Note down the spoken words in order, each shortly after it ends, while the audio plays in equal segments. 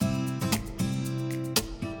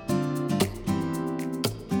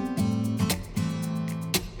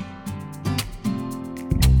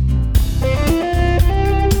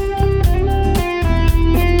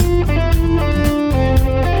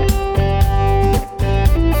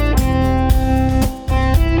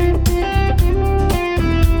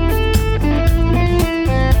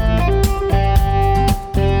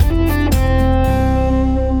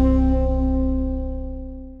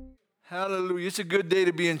a good day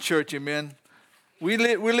to be in church, amen. We're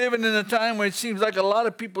living in a time where it seems like a lot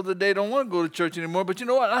of people today don't want to go to church anymore. But you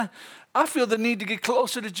know what? I feel the need to get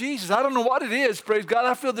closer to Jesus. I don't know what it is, praise God.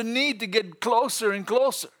 I feel the need to get closer and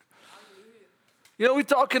closer. You know, we're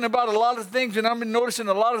talking about a lot of things, and I've been noticing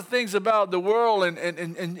a lot of things about the world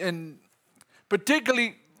and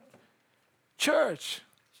particularly church.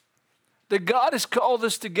 That God has called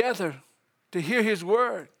us together to hear His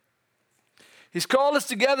word. He's called us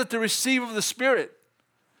together to receive of the Spirit.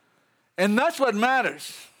 And that's what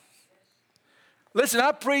matters. Listen,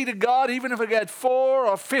 I pray to God, even if I got 4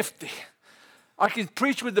 or 50, I can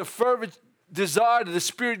preach with the fervent desire that the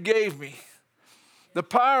Spirit gave me. The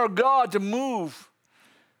power of God to move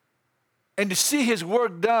and to see His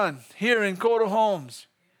work done here in Coteau Homes.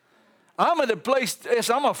 I'm at a place,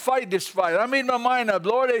 I'm going to fight this fight. I made my mind up.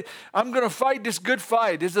 Lord, I'm going to fight this good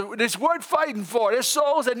fight. There's worth fighting for. There's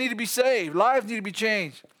souls that need to be saved. Lives need to be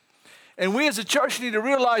changed. And we as a church need to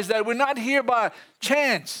realize that we're not here by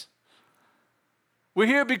chance. We're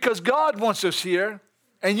here because God wants us here.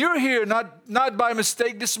 And you're here not by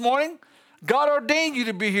mistake this morning. God ordained you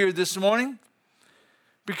to be here this morning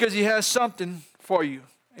because He has something for you.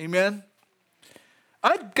 Amen.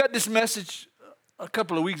 I got this message a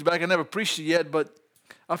couple of weeks back. I never preached it yet, but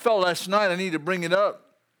I felt last night I need to bring it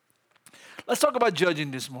up. Let's talk about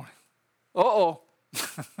judging this morning. Uh-oh.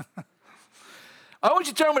 I want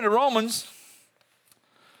you to turn me to Romans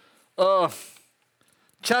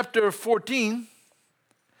chapter 14.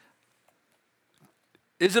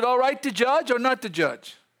 Is it all right to judge or not to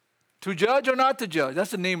judge? To judge or not to judge?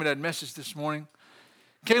 That's the name of that message this morning.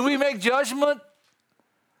 Can we make judgment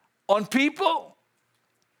on people?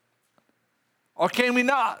 Or can we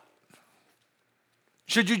not?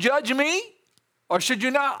 Should you judge me or should you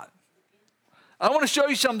not? I want to show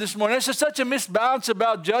you something this morning. There's such a misbalance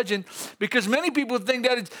about judging because many people think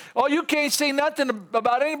that you can't say nothing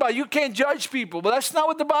about anybody. You can't judge people. But that's not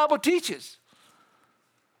what the Bible teaches.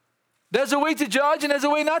 There's a way to judge and there's a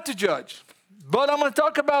way not to judge. But I'm going to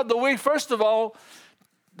talk about the way, first of all,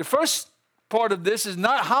 the first part of this is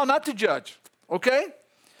not how not to judge. Okay?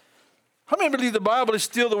 How many believe the Bible is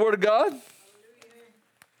still the Word of God?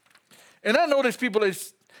 And I know there's people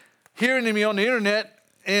that's hearing me on the internet,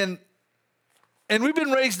 and we've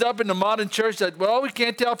been raised up in the modern church that, we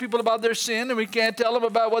can't tell people about their sin, and we can't tell them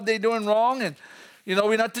about what they're doing wrong, and,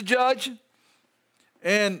 we're not to judge.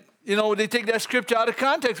 And, they take that scripture out of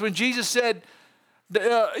context when Jesus said,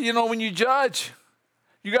 when you judge,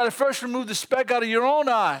 you got to first remove the speck out of your own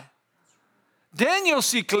eye. Then you'll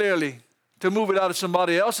see clearly to move it out of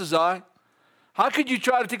somebody else's eye. How could you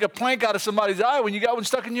try to take a plank out of somebody's eye when you got one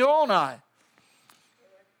stuck in your own eye?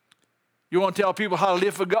 You want to tell people how to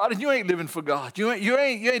live for God, and you ain't living for God. You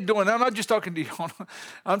ain't doing that. I'm not just talking to you.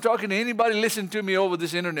 I'm talking to anybody listening to me over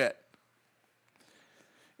this internet.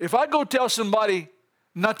 If I go tell somebody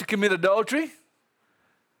not to commit adultery,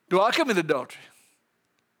 do I commit adultery?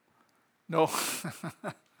 No.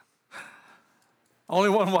 Only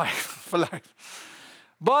one wife for life.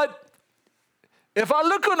 But if I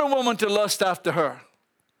look on a woman to lust after her,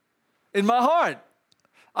 in my heart,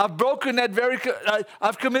 I've broken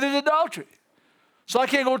I've committed adultery. So I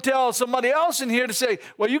can't go tell somebody else in here to say,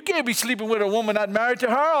 you can't be sleeping with a woman not married to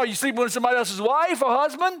her, or you sleeping with somebody else's wife or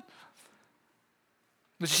husband.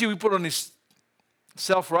 But you see, we put on this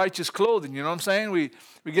self-righteous clothing, you know what I'm saying? We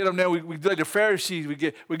get them there, we like the Pharisees, we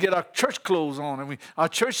get our church clothes on, and our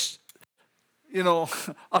church,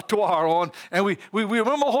 attire on, and we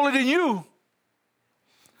remember holier than you.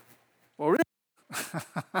 Well, really?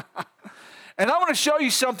 And I want to show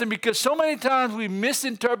you something because so many times we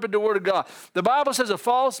misinterpret the Word of God. The Bible says a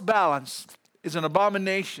false balance is an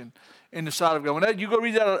abomination in the sight of God. When you go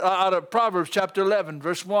read that out of Proverbs chapter 11,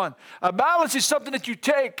 verse 1. A balance is something that you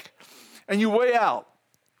take and you weigh out.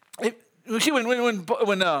 You see, when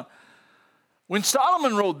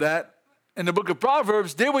Solomon wrote that in the book of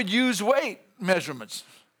Proverbs, they would use weight measurements.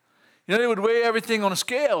 They would weigh everything on a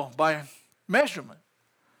scale by measurement.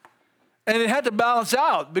 And it had to balance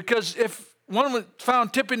out because if one was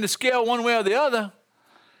found tipping the scale one way or the other,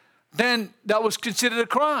 then that was considered a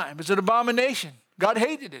crime. It's an abomination. God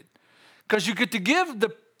hated it because you get to give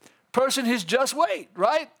the person his just weight,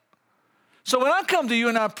 right? So when I come to you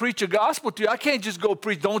and I preach a gospel to you, I can't just go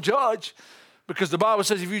preach, don't judge, because the Bible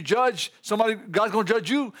says if you judge somebody, God's going to judge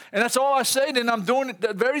you. And that's all I say, then I'm doing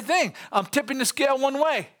that very thing. I'm tipping the scale one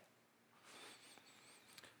way.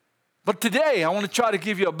 But today, I want to try to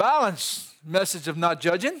give you a balanced message of not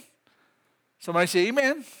judging. Somebody say amen.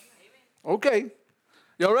 Amen. Okay.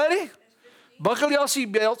 Y'all ready? Buckle your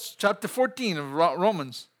seatbelts. Chapter 14 of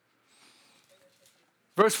Romans.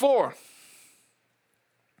 Verse 4.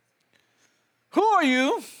 Who are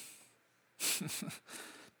you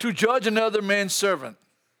to judge another man's servant?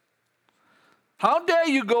 How dare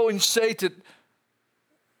you go and say to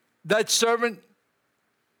that servant,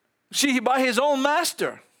 see, by his own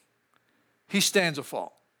master, he stands or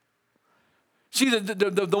falls. See,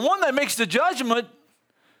 the one that makes the judgment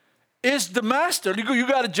is the master. You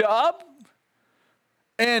got a job,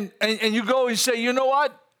 and you go and say, you know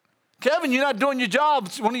what, Kevin, you're not doing your job.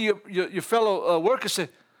 One of your fellow workers said,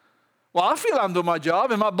 well, I feel I'm doing my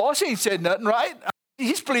job, and my boss ain't said nothing, right?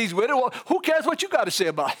 He's pleased with it. Well, who cares what you got to say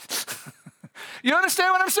about it? You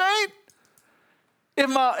understand what I'm saying?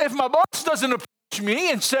 If my boss doesn't approach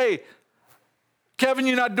me and say, Kevin,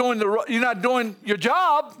 you're not doing your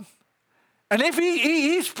job, and if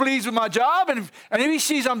he's pleased with my job, and if he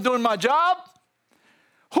sees I'm doing my job,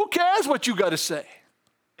 who cares what you got to say,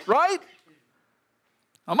 right?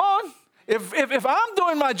 Come on. If I'm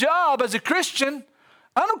doing my job as a Christian,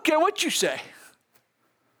 I don't care what you say.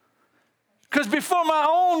 Because before my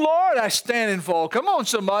own Lord, I stand and fall. Come on,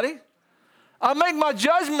 somebody. I make my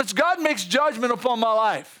judgments. God makes judgment upon my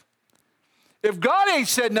life. If God ain't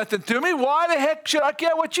said nothing to me, why the heck should I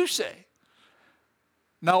care what you say?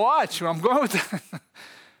 Now watch where I'm going with that.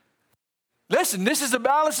 Listen, this is a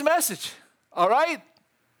balanced message, all right?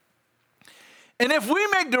 And if we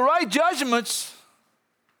make the right judgments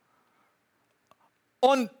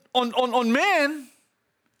on men,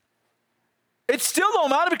 it still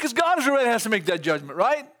don't matter because God already has to make that judgment,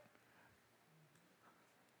 right?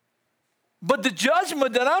 But the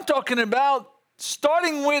judgment that I'm talking about,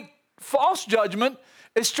 starting with false judgment,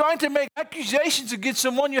 is trying to make accusations against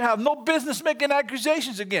someone you have no business making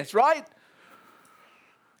accusations against, right?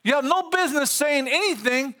 You have no business saying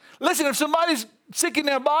anything. Listen, if somebody's sick in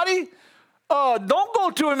their body, don't go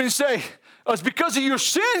to him and say, it's because of your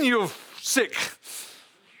sin you're sick.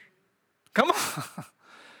 Come on.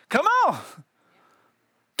 Come on.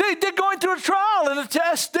 They're going through a trial and a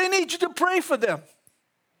test. They need you to pray for them.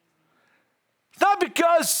 Not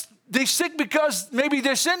because they're sick because maybe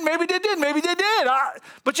they sinned, maybe they did,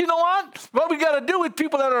 but you know what? What we got to do with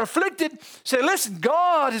people that are afflicted, say, listen,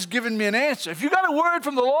 God has given me an answer. If you got a word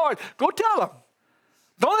from the Lord, go tell them.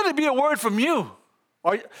 Don't let it be a word from you.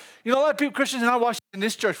 Or, you know, a lot of people, Christians, and I watched in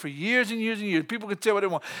this church for years and years and years. People can say what they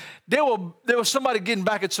want. There was somebody getting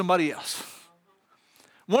back at somebody else.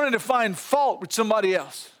 Wanting to find fault with somebody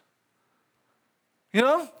else. You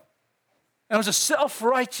know? And it was a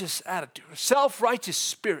self-righteous attitude, a self-righteous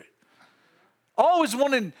spirit. Always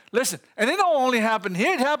wanting, listen, and it don't only happen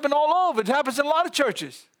here, it happened all over. It happens in a lot of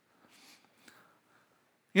churches.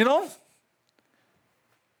 You know?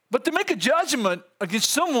 But to make a judgment against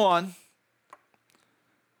someone,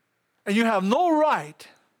 and you have no right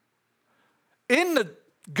in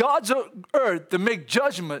God's earth to make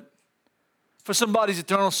judgment for somebody's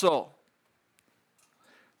eternal soul.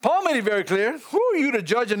 Paul made it very clear. Who are you to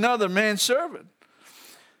judge another man's servant?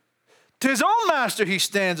 To his own master he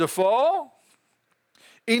stands or fall.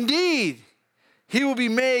 Indeed, he will be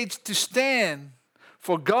made to stand,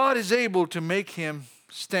 for God is able to make him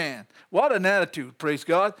stand. What an attitude, praise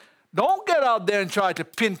God. Don't get out there and try to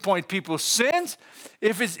pinpoint people's sins.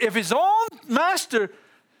 If his own master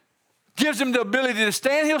gives him the ability to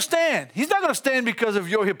stand, he'll stand. He's not going to stand because of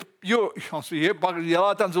your hypocrisy. A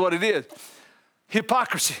lot of times what it is.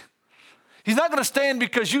 Hypocrisy. He's not going to stand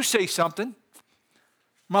because you say something.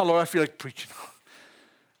 My Lord, I feel like preaching.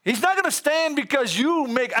 He's not going to stand because you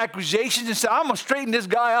make accusations and say, I'm going to straighten this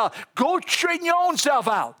guy out. Go straighten your own self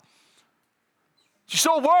out. You're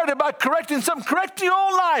so worried about correcting something, correct your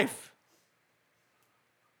own life.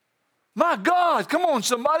 My God, come on,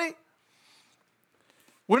 somebody.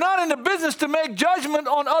 We're not in the business to make judgment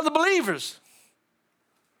on other believers.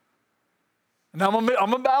 Now, I'm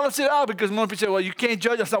going to balance it out because most people say, well, you can't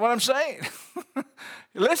judge. That's not what I'm saying.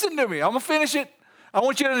 Listen to me. I'm going to finish it. I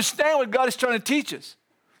want you to understand what God is trying to teach us.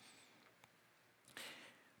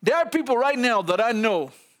 There are people right now that I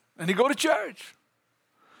know, and they go to church.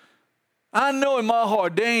 I know in my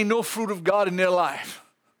heart there ain't no fruit of God in their life.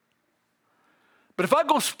 But if I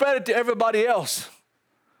go spread it to everybody else,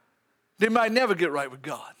 they might never get right with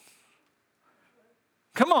God.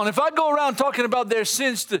 Come on, if I go around talking about their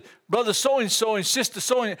sins to brother so-and-so and sister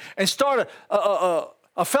so-and-so and start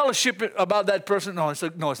a fellowship about that person, it's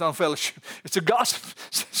not a fellowship. It's a gossip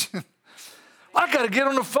session. I got to get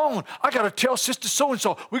on the phone. I got to tell sister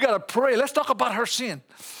so-and-so. We got to pray. Let's talk about her sin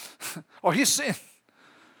or his sin.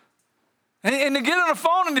 And they get on the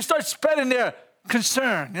phone and they start spreading their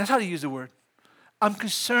concern. That's how they use the word. I'm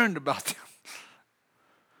concerned about them.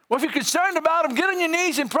 Well, if you're concerned about them, get on your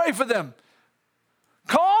knees and pray for them.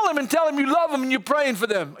 Call them and tell them you love them and you're praying for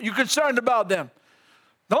them. You're concerned about them.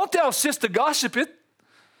 Don't tell sister gossip it.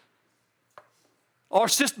 Or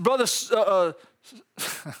sister, brother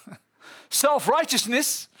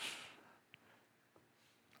self-righteousness.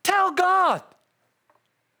 Tell God.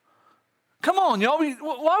 Come on, y'all.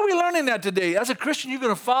 Why are we learning that today? As a Christian, you're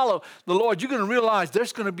going to follow the Lord. You're going to realize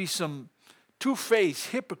there's going to be some two-faced,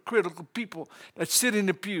 hypocritical people that sit in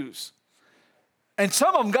the pews. And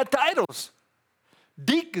some of them got titles.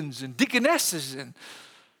 Deacons and deaconesses and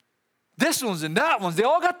this ones and that ones. They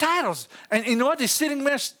all got titles. And you know what? They're sitting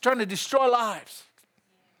there trying to destroy lives.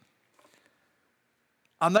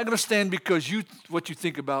 I'm not going to stand because what you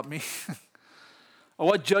think about me or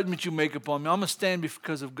what judgment you make upon me. I'm going to stand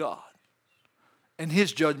because of God and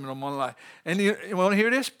His judgment on my life. And you want to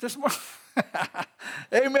hear this morning?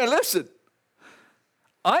 Amen. Listen.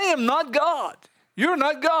 I am not God. You're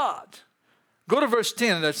not God. Go to verse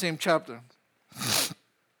 10 of that same chapter.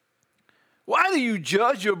 Why do you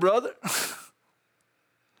judge your brother?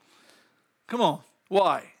 Come on.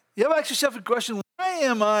 Why? You ever ask yourself a question, why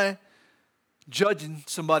am I judging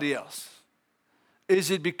somebody else?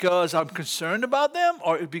 Is it because I'm concerned about them,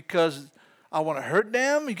 or is it because I want to hurt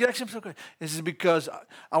them? You can ask yourself, is it because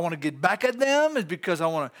I want to get back at them? Is it because I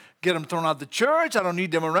want to get them thrown out of the church? I don't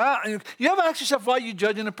need them around. You ever ask yourself why you're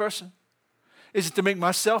judging a person? Is it to make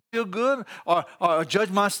myself feel good or judge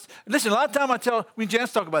my... Listen, a lot of time I tell, when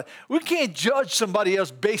Janice talk about it, we can't judge somebody else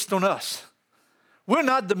based on us. We're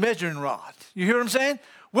not the measuring rod. You hear what I'm saying?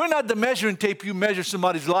 We're not the measuring tape you measure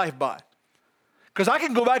somebody's life by. Because I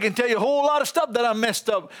can go back and tell you a whole lot of stuff that I messed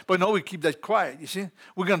up, but no, we keep that quiet, you see?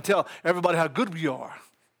 We're going to tell everybody how good we are,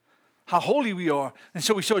 how holy we are. And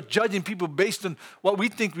so we start judging people based on what we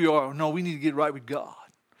think we are. No, we need to get right with God.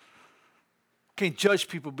 Can't judge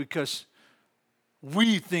people because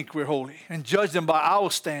we think we're holy and judge them by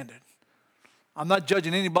our standard. I'm not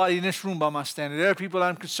judging anybody in this room by my standard. There are people that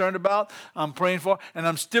I'm concerned about, I'm praying for, and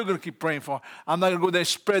I'm still going to keep praying for. I'm not going to go there and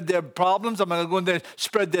spread their problems. I'm not going to go in there and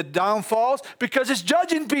spread their downfalls because it's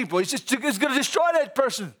judging people. It's going to destroy that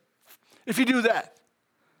person if you do that.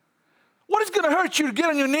 What is going to hurt you to get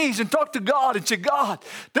on your knees and talk to God and say, God,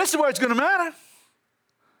 this is where it's going to matter.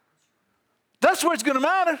 That's where it's going to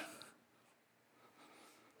matter.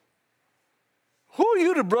 Who are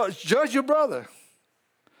you to judge your brother?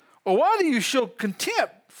 Or why do you show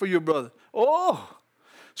contempt for your brother? Oh,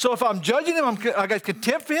 so if I'm judging him, I got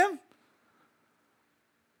contempt for him?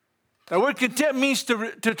 That word contempt means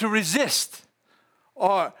to resist.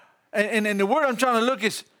 And the word I'm trying to look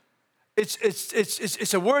is,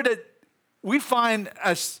 it's a word that we find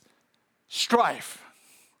as strife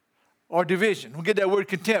or division. We get that word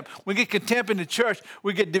contempt. We get contempt in the church,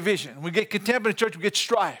 we get division. We get contempt in the church, we get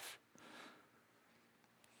strife.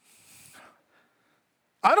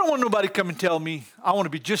 I don't want nobody come and tell me I want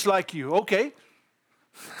to be just like you. Okay.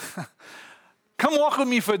 Come walk with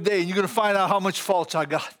me for a day and you're going to find out how much faults I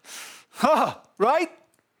got. Right?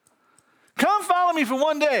 Come follow me for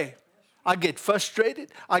one day. I get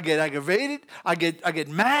frustrated. I get aggravated. I get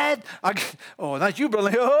mad. Oh, not you,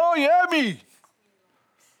 brother. Oh, yeah, me.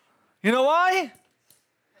 You know why?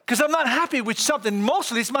 Because I'm not happy with something.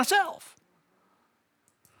 Mostly it's myself.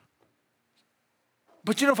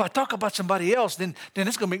 But you know, if I talk about somebody else, then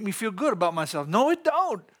it's going to make me feel good about myself. No, it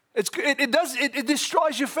don't. It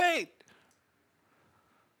destroys your faith.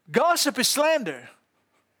 Gossip is slander.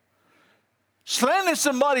 Slandering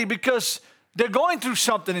somebody because they're going through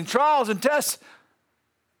something in trials and tests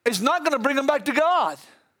is not going to bring them back to God.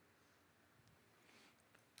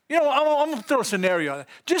 You know, I'm going to throw a scenario out.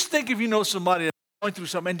 Just think if you know somebody that's going through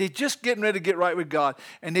something and they're just getting ready to get right with God,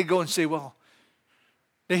 and they go and say, well,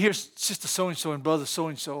 they hear sister so-and-so and brother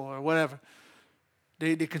so-and-so or whatever.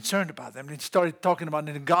 They're concerned about them. They started talking about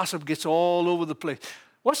it, and the gossip gets all over the place.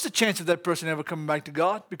 What's the chance of that person ever coming back to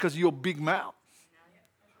God? Because of your big mouth.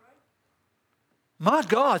 My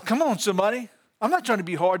God, come on, somebody. I'm not trying to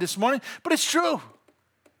be hard this morning, but it's true.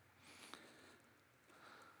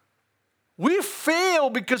 We fail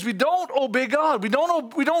because we don't obey God. We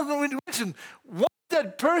don't listen. What does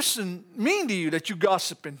that person mean to you that you're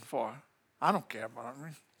gossiping for? I don't care about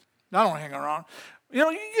them. I don't hang around. You know,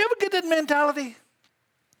 you ever get that mentality?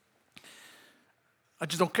 I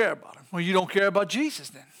just don't care about him. Well, you don't care about Jesus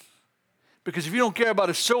then. Because if you don't care about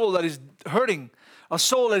a soul that is hurting, a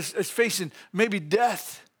soul that is facing maybe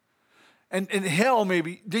death and hell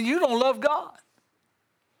maybe, then you don't love God.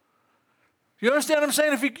 You understand what I'm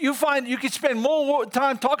saying? If you find you can spend more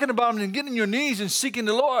time talking about him than getting on your knees and seeking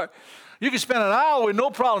the Lord, you can spend an hour with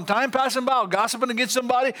no problem, time passing by, gossiping against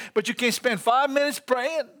somebody, but you can't spend 5 minutes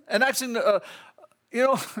praying and asking, time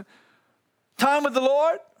with the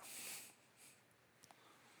Lord.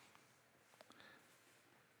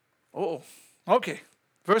 Oh, okay.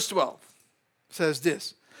 Verse 12 says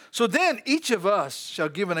this. So then each of us shall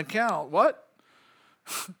give an account. What?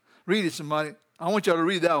 Read it, somebody. I want y'all to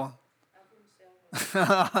read that one.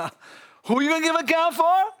 Who are you going to give an account for?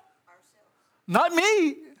 Ourselves. Not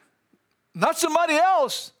me. Not somebody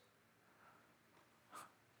else.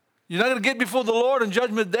 You're not going to get before the Lord on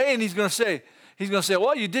Judgment Day and He's going to say,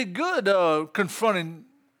 well, you did good confronting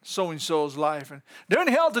so-and-so's life. And they're in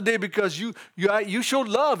hell today because you showed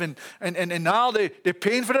love and now they're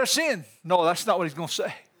paying for their sin. No, that's not what He's going to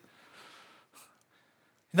say.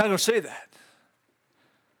 He's not going to say that.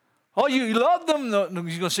 Oh, you loved them? No,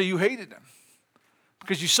 He's going to say you hated them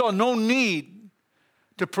because you saw no need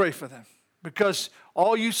to pray for them because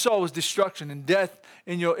all you saw was destruction and death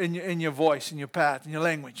in your voice, in your path, in your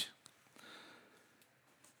language.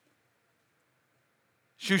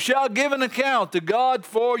 You shall give an account to God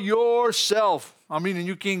for yourself. I'm reading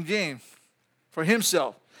New King James. For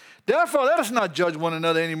Himself. Therefore, let us not judge one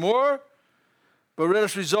another anymore, but let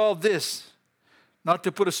us resolve this, not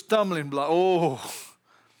to put a stumbling block. Oh,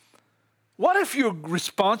 what if you're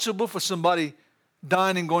responsible for somebody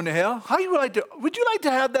dying and going to hell? Would you like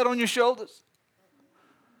to have that on your shoulders?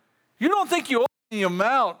 You don't think you opening your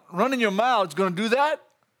mouth, running your mouth is going to do that?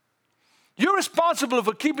 You're responsible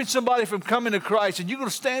for keeping somebody from coming to Christ, and you're going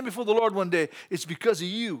to stand before the Lord one day. It's because of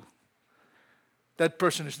you. That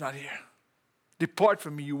person is not here. Depart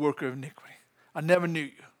from me, you worker of iniquity. I never knew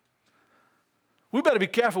you. We better be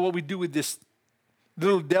careful what we do with this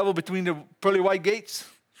little devil between the pearly white gates.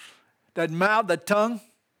 That mouth, that tongue.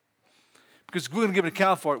 Because we're going to give an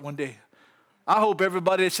account for it one day. I hope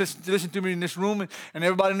everybody that's listening to me in this room and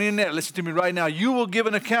everybody in there, listen to me right now. You will give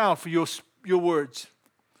an account for your words.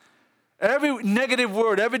 Every negative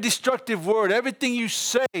word, every destructive word, everything you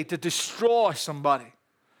say to destroy somebody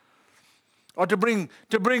or to bring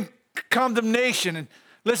condemnation. And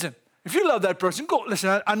listen, if you love that person, go.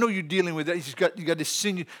 Listen, I know you're dealing with that. You got this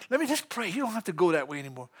sin. Let me just pray. You don't have to go that way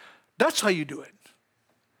anymore. That's how you do it.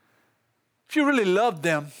 If you really love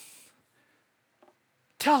them,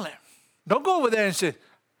 tell them. Don't go over there and say,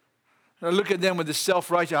 look at them with the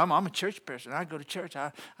self-righteous. I'm a church person. I go to church.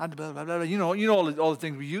 I blah, blah, blah, blah. You know all the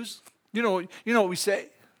things we use. You know what we say?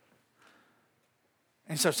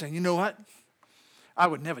 And start saying, you know what? I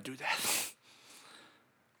would never do that.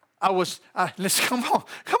 Listen, come on.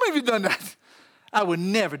 How many of you done that? I would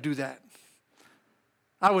never do that.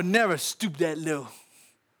 I would never stoop that low.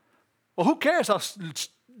 Well, who cares how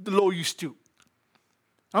low you stoop?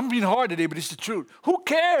 I'm being hard today, but it's the truth. Who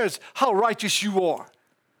cares how righteous you are?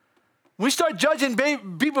 When we start judging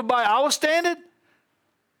people by our standard,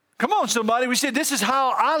 come on, somebody. We say, this is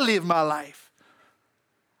how I live my life.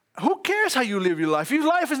 Who cares how you live your life? If your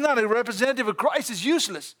life is not a representative of Christ, it's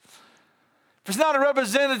useless. If it's not a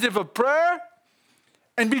representative of prayer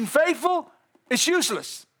and being faithful, it's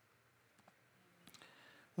useless.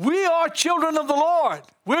 We are children of the Lord.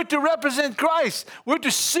 We're to represent Christ. We're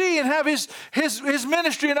to see and have His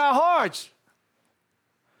ministry in our hearts.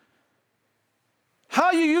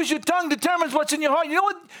 How you use your tongue determines what's in your heart. You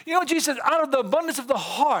know what Jesus says? Out of the abundance of the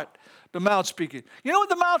heart, the mouth speaketh. You know what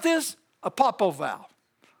the mouth is? A pop-up valve.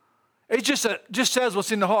 It just says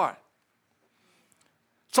what's in the heart.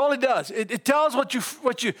 That's all it does. It tells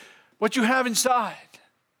what you have inside.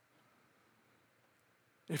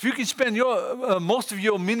 If you can spend most of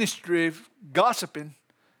your ministry gossiping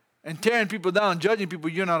and tearing people down, judging people,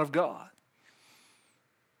 you're not of God.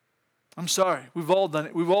 I'm sorry. We've all done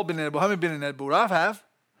it. We've all been in that boat. I haven't been in that boat. I have.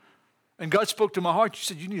 And God spoke to my heart. You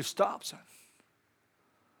said, you need to stop, son.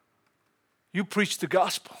 You preach the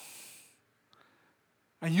gospel.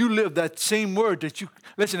 And you live that same word that you...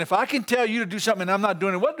 Listen, if I can tell you to do something and I'm not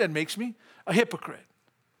doing it, what that makes me? A hypocrite.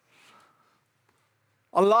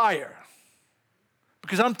 A liar.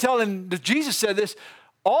 Because I'm telling... Jesus said this.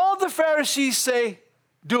 All the Pharisees say,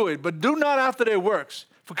 do it, but do not after their works.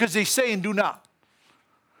 Because they say and do not.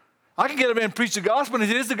 I can get up and preach the gospel, and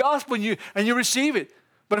it is the gospel, and you receive it.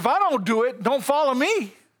 But if I don't do it, don't follow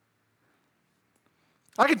me.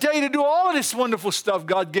 I can tell you to do all of this wonderful stuff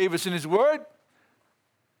God gave us in His Word.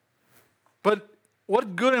 But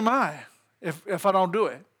what good am I if I don't do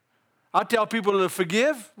it? I tell people to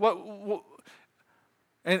forgive,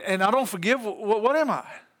 and I don't forgive, what am I?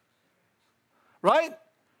 Right?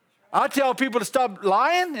 I tell people to stop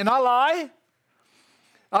lying, and I lie.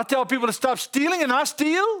 I tell people to stop stealing, and I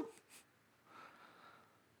steal.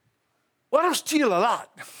 Well, I don't steal a lot.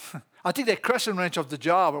 I think that crescent wrench of the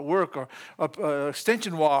job or work or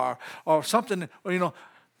extension wire or something,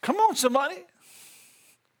 come on, somebody.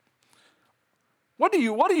 What are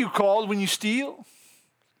you called when you steal?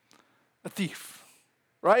 A thief,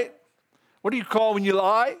 right? What are you called when you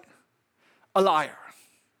lie? A liar.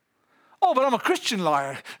 Oh, but I'm a Christian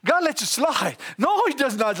liar. God lets it slide. No, he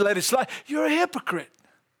does not let it slide. You're a hypocrite.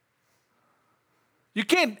 You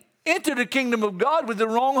can't enter the kingdom of God with the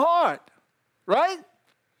wrong heart, right?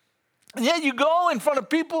 And yet you go in front of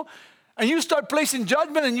people and you start placing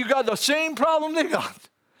judgment and you got the same problem they got.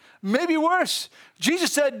 Maybe worse.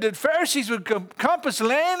 Jesus said that Pharisees would compass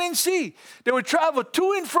land and sea. They would travel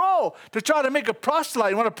to and fro to try to make a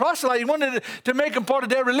proselyte. When a proselyte, he wanted to make them part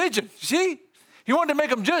of their religion. See? He wanted to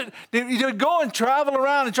make them just, they would go and travel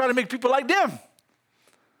around and try to make people like them.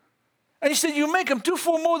 And he said, you make them too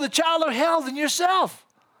far more the child of hell than yourself.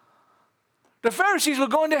 The Pharisees were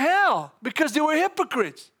going to hell because they were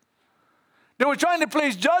hypocrites. They were trying to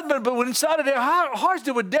place judgment, but inside of their hearts,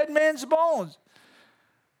 they were dead man's bones.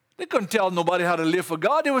 They couldn't tell nobody how to live for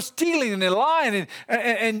God. They were stealing and lying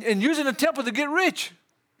and using the temple to get rich.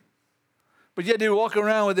 But yet they walk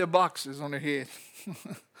around with their boxes on their head.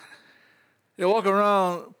 They walk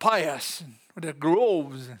around pious with their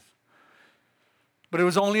robes. But it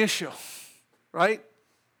was only a show, right?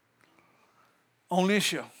 Only a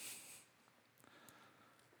show.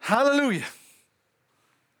 Hallelujah.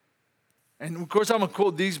 And of course, I'm going to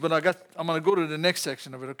quote these, but I'm going to go to the next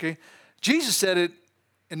section of it, okay? Jesus said it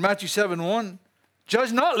in Matthew 7:1,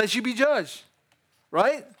 judge not, lest you be judged,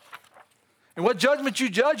 right? And what judgment you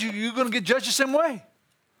judge, you're going to get judged the same way.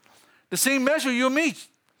 The same measure you'll meet.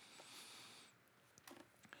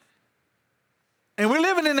 And we're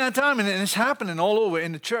living in that time, and it's happening all over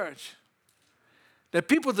in the church, that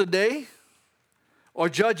people today are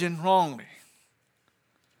judging wrongly.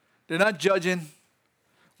 They're not judging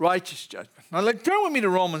righteous judgment. Now, turn with me to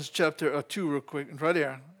Romans chapter 2 real quick, right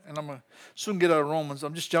there. And I'm going to soon get out of Romans.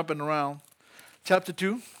 I'm just jumping around. Chapter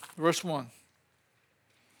 2, verse 1.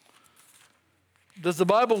 Does the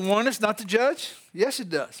Bible warn us not to judge? Yes, it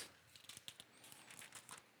does.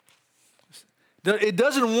 It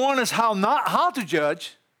doesn't warn us how to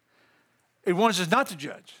judge. It warns us not to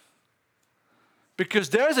judge. Because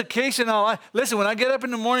there's a case in our life. Listen, when I get up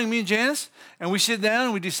in the morning, me and Janice, and we sit down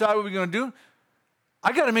and we decide what we're going to do,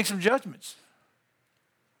 I got to make some judgments.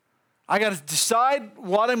 I got to decide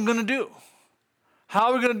what I'm going to do. How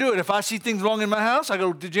are we going to do it? If I see things wrong in my house, I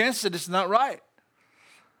go to Janice and say, this is not right.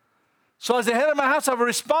 So as the head of my house, I have a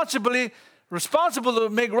responsible to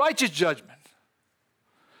make righteous judgment.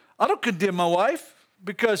 I don't condemn my wife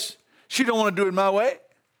because she don't want to do it my way.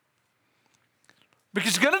 Because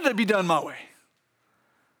it's going to be done my way.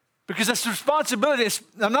 Because that's the responsibility.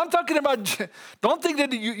 I'm not talking about, don't think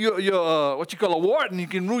that you're what you call a warden, you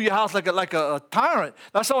can rule your house like a tyrant.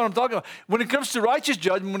 That's not what I'm talking about. When it comes to righteous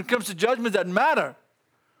judgment, when it comes to judgments that matter,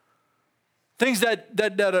 things that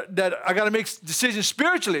I got to make decisions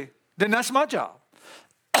spiritually, then that's my job.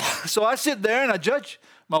 So I sit there and I judge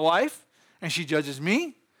my wife, and she judges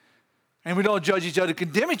me. And we don't judge each other,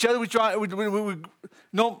 condemn each other. We let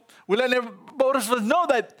both of us know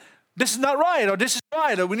that this is not right, or this is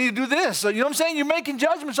right, or we need to do this. So, you know what I'm saying? You're making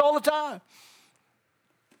judgments all the time.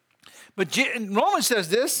 But Romans says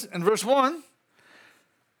this in verse 1.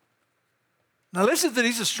 Now listen to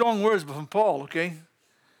these are strong words from Paul, okay?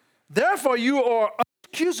 Therefore you are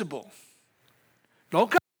unexcusable. Don't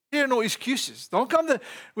come here no excuses. Don't come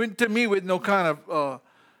to me with no kind of,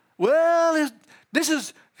 this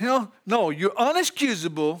is, no, you're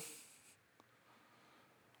unexcusable,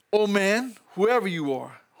 oh man, whoever you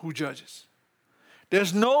are, who judges.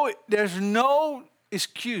 There's no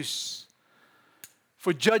excuse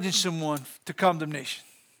for judging someone to condemnation,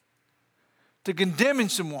 to condemning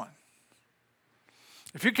someone.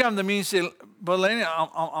 If you come to me and say, Brother Laney,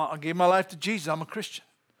 I gave my life to Jesus, I'm a Christian.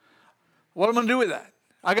 What am I going to do with that?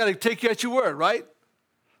 I got to take you at your word, right?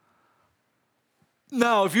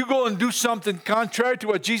 Now, if you go and do something contrary to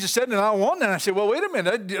what Jesus said, and I want that, I say, well, wait a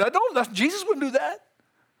minute, Jesus wouldn't do that.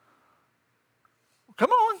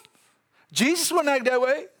 Come on. Jesus wouldn't act that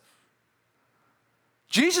way.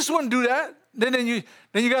 Jesus wouldn't do that. Then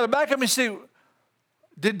you got to back up and say,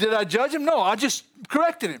 did I judge him? No, I just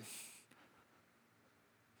corrected him.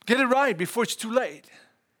 Get it right before it's too late.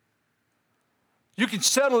 You can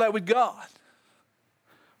settle that with God.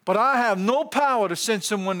 But I have no power to send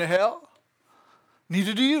someone to hell.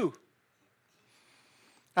 Neither do you.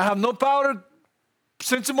 I have no power to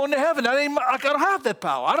send someone to heaven. I don't have that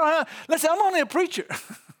power. Listen, I'm only a preacher.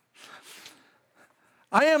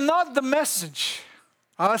 I am not the message.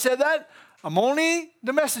 I said that. I'm only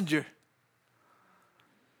the messenger.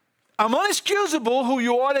 I'm unexcusable who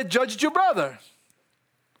you are that judged your brother.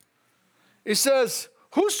 It says,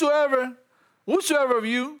 whosoever of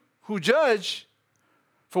you who judge,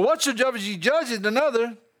 for whatsoever ye judge in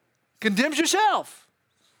another, condemns yourself.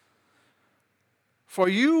 For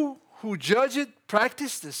you who judge it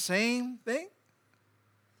practice the same thing?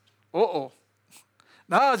 Uh-oh.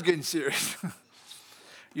 Now it's getting serious.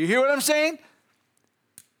 You hear what I'm saying?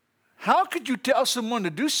 How could you tell someone to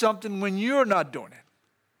do something when you're not doing it?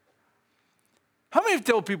 How many of you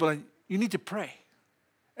tell people you need to pray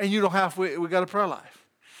and you don't halfway, we got a prayer life?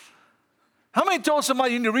 How many told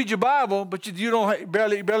somebody you need to read your Bible, but you don't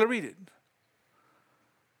barely read it?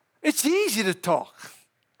 It's easy to talk,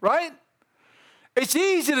 right? It's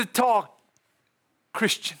easy to talk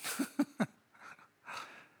Christian.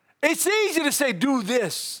 It's easy to say, do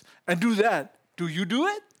this and do that. Do you do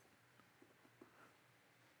it?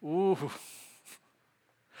 Ooh.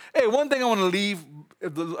 Hey, one thing I want to leave,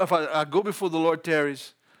 if I go before the Lord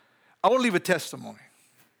tarries, I want to leave a testimony.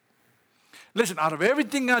 Listen, out of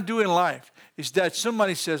everything I do in life, is that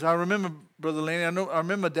somebody says, I remember Brother Laney, I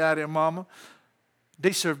remember Daddy and Mama,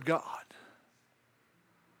 they served God.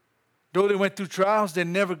 Though they went through trials, they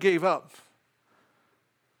never gave up.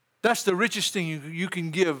 That's the richest thing you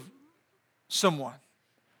can give someone,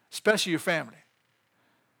 especially your family.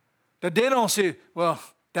 That they don't say, well,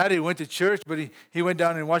 Daddy went to church, but he went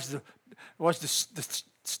down and watched the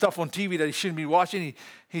stuff on TV that he shouldn't be watching.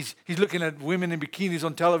 He's looking at women in bikinis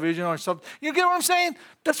on television or something. You get what I'm saying?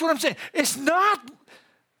 That's what I'm saying. It's not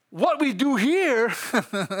what we do here.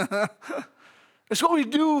 It's what we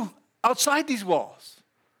do outside these walls.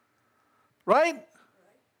 Right?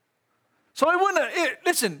 So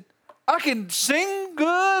listen, I can sing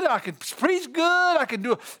good, I can preach good, I can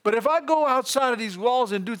do it. But if I go outside of these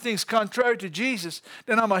walls and do things contrary to Jesus,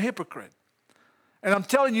 then I'm a hypocrite. And I'm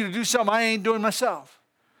telling you to do something I ain't doing myself.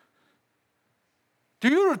 Do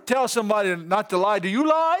you tell somebody not to lie? Do you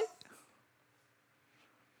lie?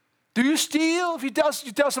 Do you steal? If you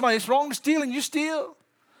tell somebody it's wrong to steal and you steal,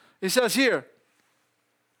 it says here,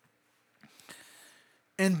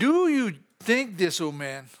 and do you think this, O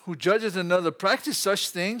man, who judges another, practice such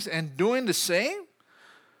things and doing the same,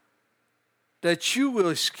 that you will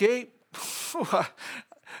escape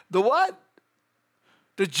the what?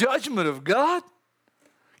 The judgment of God?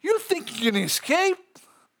 You think you can escape?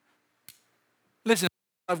 Listen,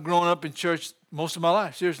 I've grown up in church most of my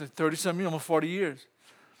life. Seriously, 30-something years, almost 40 years.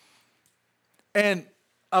 And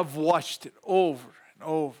I've watched it over and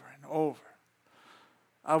over and over.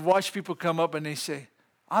 I've watched people come up and they say,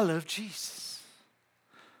 I love Jesus.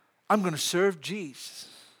 I'm going to serve Jesus.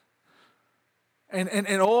 And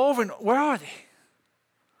over and where are they?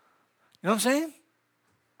 You know what I'm saying?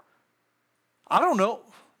 I don't know,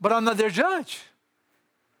 but I'm not their judge.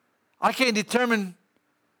 I can't determine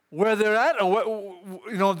where they're at or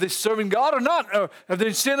what, if they're serving God or not, or if they're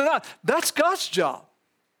in sin or not. That's God's job.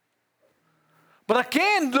 But I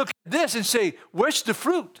can look at this and say, where's the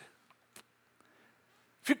fruit?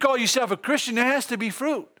 If you call yourself a Christian, there has to be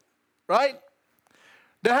fruit, right?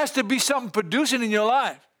 There has to be something producing in your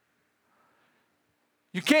life.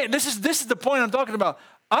 You can't, this is the point I'm talking about.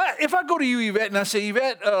 If I go to you, Yvette, and I say,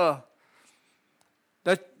 Yvette,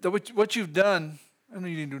 what you've done, I know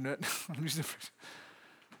you didn't do that.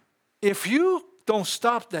 If you don't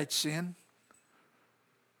stop that sin,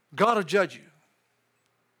 God will judge you.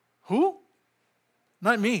 Who?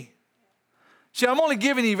 Not me. See, I'm only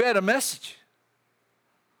giving Yvette a message.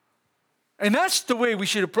 And that's the way we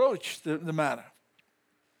should approach the matter.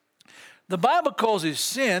 The Bible calls it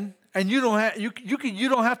sin, and you don't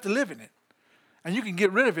have to live in it. And you can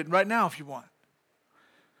get rid of it right now if you want.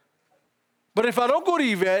 But if I don't go to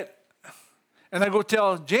Yvette, and I go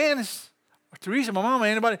tell Janice, or Teresa, my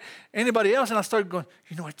mama, anybody else, and I start going,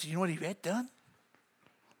 you know what Yvette done?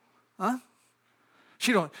 Huh?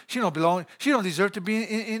 She don't belong, she don't deserve to be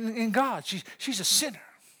in God. She's a sinner.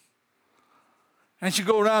 And she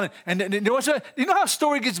go around and you know how a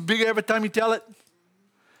story gets bigger every time you tell it?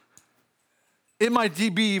 It might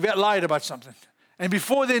be Yvette lied about something. And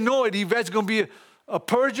before they know it, Yvette's going to be a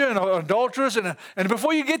perjurer and an adulteress. And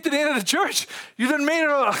before you get to the end of the church, you done made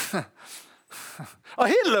her a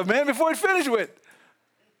Hitler, man, before it's finished with.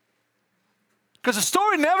 Because the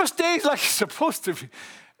story never stays like it's supposed to be.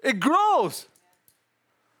 It grows.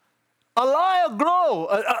 A lie will grow.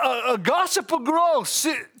 A gossip will grow.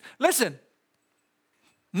 Listen.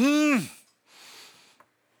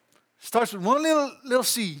 Starts with one little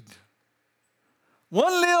seed.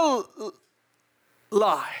 One little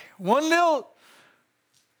lie. One little,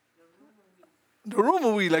 the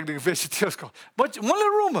rumor weed, like the vegetables called. But one little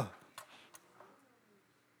rumor.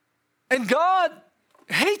 And God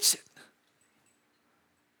hates it.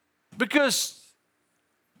 Because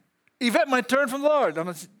Yvette might turn from the Lord. I'm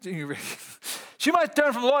not saying She might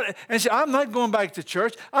turn from the Lord and say, I'm not going back to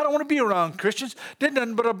church. I don't want to be around Christians. They're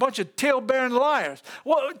nothing but a bunch of tail-bearing liars.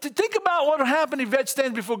 Well, think about what would happen if Yvette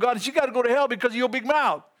stands before God and she got to go to hell because of your big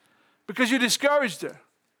mouth, because you discouraged her.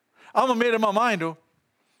 I'm going to make up my mind, though.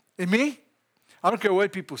 And me, I don't care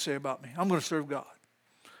what people say about me. I'm going to serve God.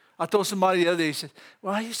 I told somebody the other day, he said,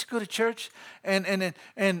 well, I used to go to church, and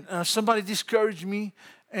somebody discouraged me,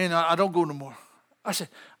 and I don't go no more. I said,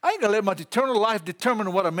 I ain't going to let my eternal life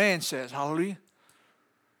determine what a man says. Hallelujah.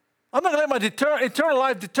 I'm not going to let my eternal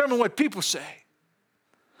life determine what people say.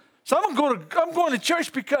 So I'm going to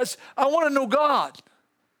church because I want to know God.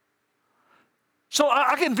 So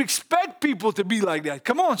I can expect people to be like that.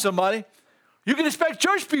 Come on, somebody. You can expect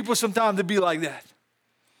church people sometimes to be like that.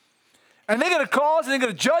 And they're going to cause, and they're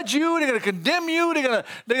going to judge you, they're going to condemn you, they're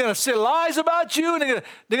going to say lies about you, and they're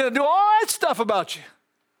going to do all that stuff about you.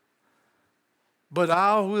 But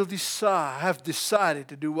I will have decided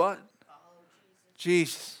to do what?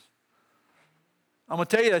 Jesus. I'm going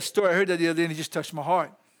to tell you that story. I heard that the other day, and it just touched my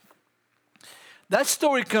heart. That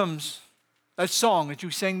story that song that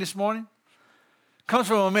you sang this morning, comes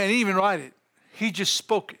from a man. He didn't even write it. He just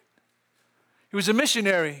spoke it. He was a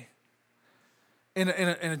missionary in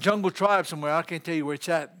a jungle tribe somewhere. I can't tell you where it's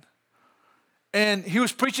at. And he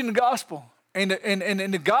was preaching the gospel. And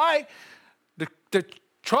the guy, the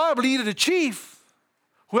tribe leader, the chief,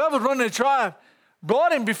 whoever was running the tribe,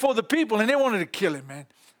 brought him before the people, and they wanted to kill him, man.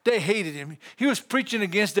 They hated him. He was preaching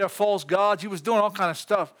against their false gods. He was doing all kind of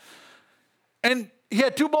stuff. And he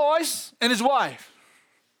had 2 boys and his wife.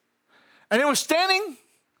 And they were standing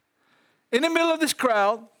in the middle of this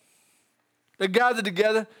crowd. They gathered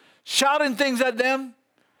together, shouting things at them,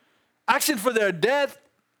 asking for their death.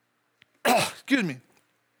 Excuse me.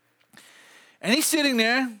 And he's sitting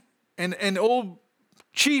there, and the old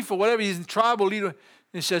chief or whatever, he's a tribal leader,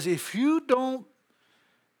 and says, if you don't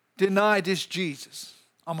deny this Jesus,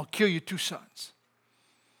 I'm going to kill your 2 sons.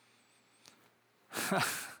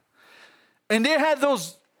 And they had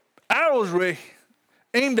those arrows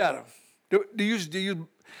aimed at him.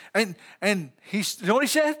 And you know what he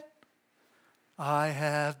said? I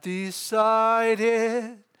have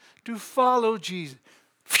decided to follow Jesus.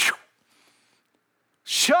 Phew.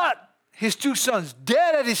 Shot his 2 sons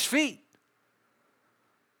dead at his feet.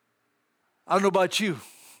 I don't know about you,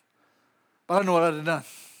 but I know what I'd have done.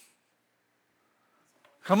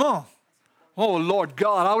 Come on. Oh, Lord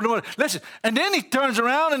God. I would know. Listen, and then he turns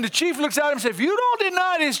around and the chief looks at him and says, if you don't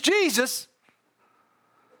deny this Jesus,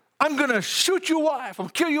 I'm going to shoot your wife. I'm going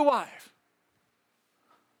to kill your wife.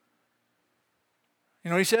 You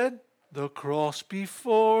know what he said? The cross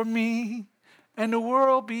before me and the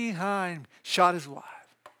world behind me. Shot his wife.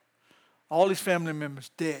 All his family members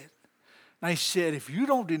dead. And he said, if you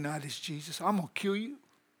don't deny this Jesus, I'm going to kill you.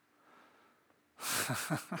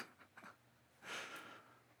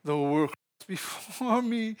 The world before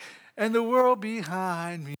me and the world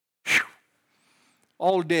behind me. Whew.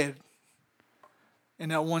 All dead in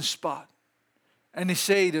that one spot. And they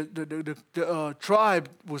say the tribe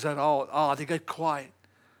was at all. They got quiet.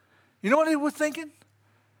 You know what they were thinking?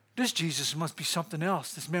 This Jesus must be something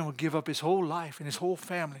else. This man would give up his whole life and his whole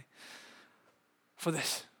family for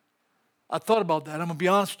this. I thought about that. I'm going to be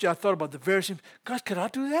honest with you. I thought about the very same. God, could I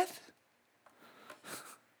do that?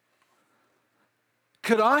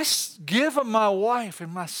 Could I give up my wife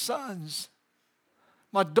and my sons,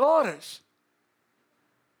 my daughters,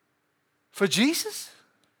 for Jesus?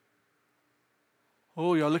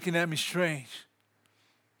 Oh, y'all looking at me strange.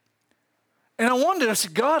 And I wondered, I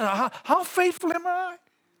said, God, how faithful am I?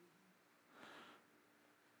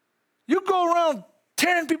 You go around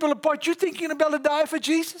tearing people apart. You think you're going to be able to die for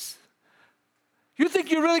Jesus? You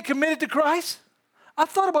think you're really committed to Christ? I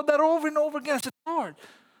thought about that over and over again. I said, Lord,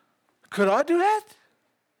 could I do that?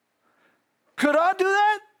 Could I do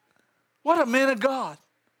that? What a man of God.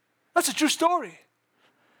 That's a true story.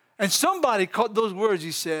 And somebody caught those words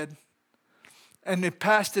he said, and they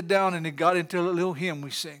passed it down, and it got into a little hymn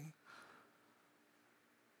we sing.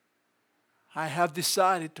 I have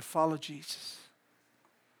decided to follow Jesus.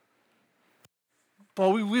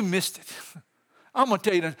 Boy, we missed it. I'm going to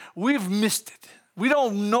tell you that we've missed it. We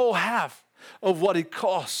don't know half of what it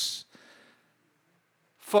costs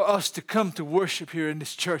for us to come to worship here in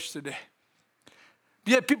this church today.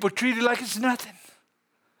 Yet people treat it like it's nothing.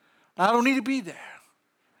 I don't need to be there.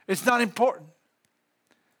 It's not important.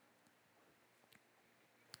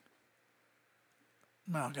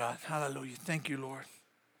 My God, hallelujah. Thank you, Lord.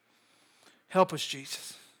 Help us,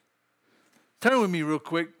 Jesus. Turn with me real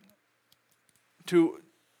quick to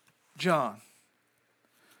John.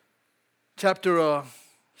 Chapter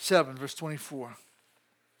 7, verse 24.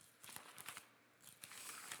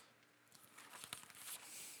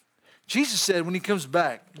 Jesus said when he comes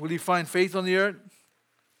back, will he find faith on the earth?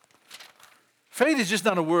 Faith is just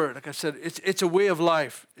not a word. Like I said, it's a way of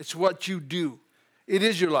life. It's what you do. It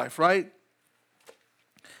is your life, right?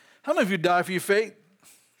 How many of you die for your faith?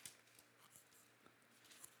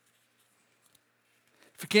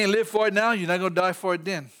 If you can't live for it now, you're not going to die for it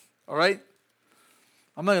then. All right?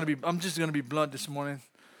 I'm just going to be blunt this morning.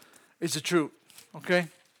 It's the truth. Okay?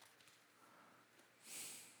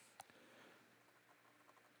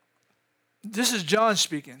 This is John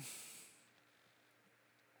speaking.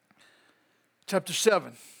 Chapter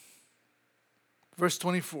 7, verse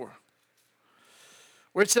 24.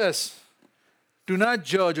 Where it says, do not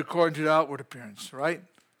judge according to the outward appearance, right?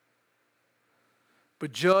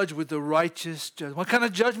 But judge with the righteous judgment. What kind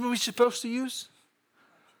of judgment are we supposed to use?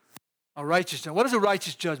 A righteous judgment. What is a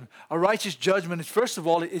righteous judgment? A righteous judgment is, first of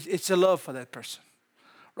all, it's a love for that person,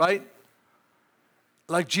 right?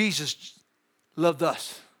 Like Jesus loved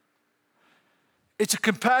us. It's a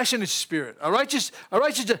compassionate spirit. A righteous,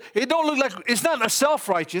 it don't look like, it's not a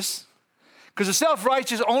self-righteous, because a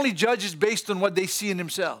self-righteous only judges based on what they see in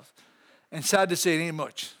themselves. And sad to say, it ain't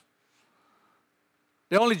much.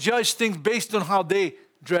 They only judge things based on how they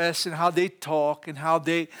dress and how they talk and how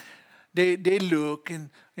they look.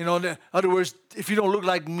 And, in other words, if you don't look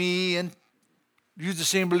like me and use the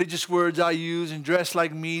same religious words I use and dress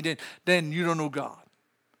like me, then you don't know God.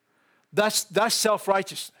 That's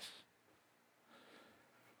self-righteousness.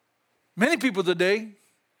 Many people today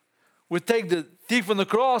would take the thief on the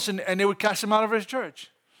cross and they would cast him out of his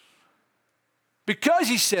church. Because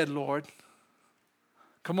he said, Lord,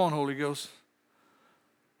 come on, Holy Ghost,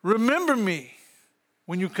 remember me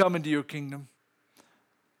when you come into your kingdom.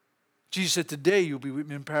 Jesus said, today you'll be with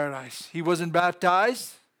me in paradise. He wasn't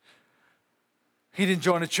baptized. He didn't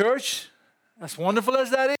join a church. As wonderful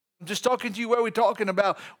as that is, I'm just talking to you where we're talking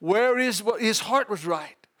about where his heart was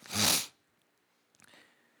right.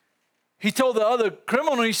 He told the other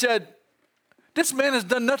criminal, he said, this man has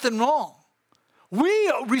done nothing wrong. We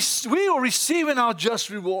are receiving our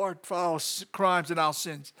just reward for our crimes and our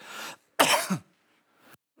sins. And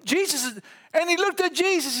he looked at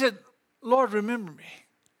Jesus and said, Lord, remember me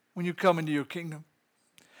when you come into your kingdom.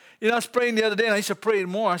 I was praying the other day and I used to pray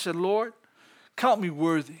more. I said, Lord, count me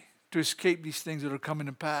worthy to escape these things that are coming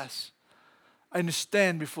to pass. I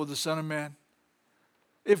understand before the Son of Man.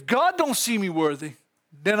 If God don't see me worthy,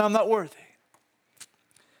 then I'm not worthy.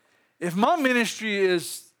 If my ministry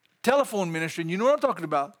is telephone ministry, and you know what I'm talking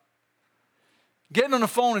about, getting on the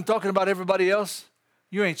phone and talking about everybody else,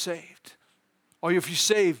 you ain't saved. Or if you're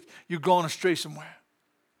saved, you're going astray somewhere.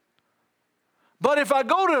 But if I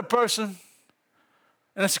go to a person,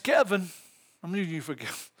 and I say, Kevin, I'm using you for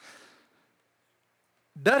Kevin.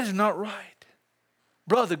 That is not right.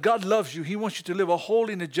 Brother, God loves you. He wants you to live a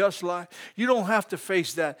holy and a just life. You don't have to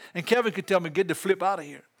face that. And Kevin could tell me, get the flip out of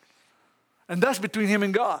here. And that's between him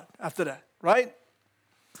and God after that, right?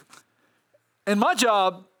 And my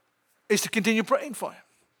job is to continue praying for him.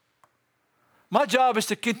 My job is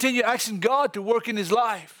to continue asking God to work in his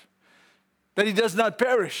life, that he does not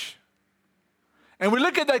perish. And we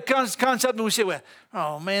look at that concept and we say, well,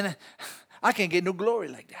 oh man, I can't get no glory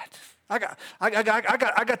like that. I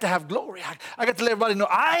got to have glory. I got to let everybody know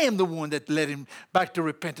I am the one that led him back to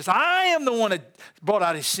repentance. I am the one that brought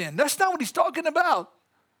out his sin. That's not what he's talking about.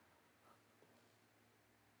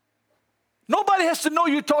 Nobody has to know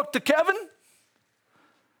you talked to Kevin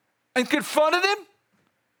and confronted him.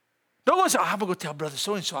 No one said, I'm going to go tell brother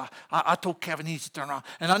so-and-so. I told Kevin he needs to turn around.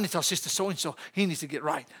 And I need to tell sister so-and-so he needs to get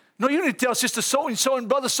right. No, you need to tell sister so-and-so and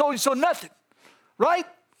brother so-and-so nothing. Right?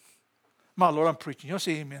 My Lord, I'm preaching. You'll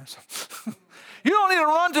say amen. You don't need to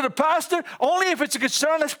run to the pastor. Only if it's a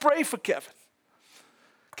concern, let's pray for Kevin.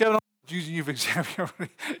 Kevin, I'm using you for example.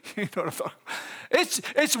 You know what I'm talking about.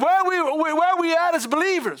 It's where we at as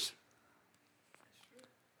believers.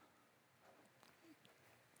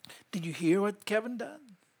 Did you hear what Kevin done?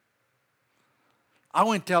 I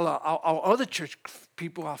went and tell our other church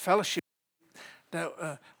people, our fellowship,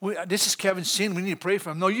 that this is Kevin's sin. We need to pray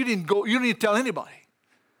for him. No, you didn't go. You didn't tell anybody.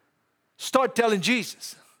 Start telling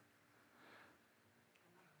Jesus.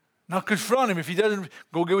 Now confront him. If he doesn't,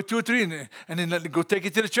 go get with 2 or 3 and then go take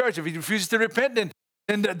it to the church. If he refuses to repent, then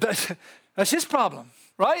that's his problem,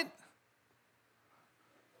 right?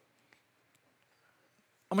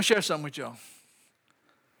 I'm going to share something with y'all.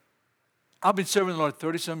 I've been serving the Lord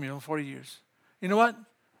 30-some years, 40 years. You know what?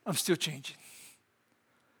 I'm still changing.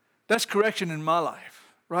 That's correction in my life,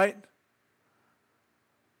 right?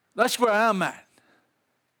 That's where I'm at.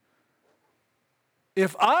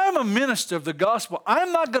 If I'm a minister of the gospel,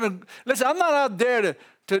 I'm not going to, listen, I'm not out there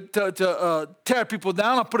to tear people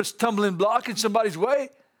down or put a stumbling block in somebody's way.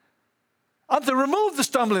 I'm to remove the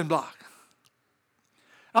stumbling block.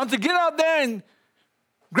 I'm to get out there and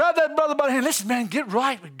grab that brother by the hand. Listen, man, get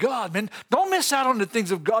right with God, man. Don't miss out on the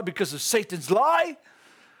things of God because of Satan's lie.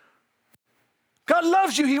 God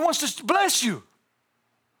loves you. He wants to bless you.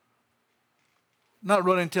 Not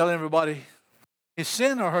running and telling everybody his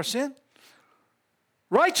sin or her sin.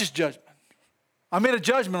 Righteous judgment. I made a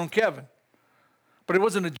judgment on Kevin. But it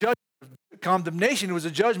wasn't a judgment of condemnation. It was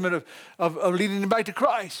a judgment of leading him back to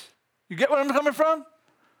Christ. You get where I'm coming from?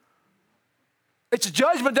 It's a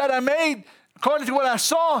judgment that I made according to what I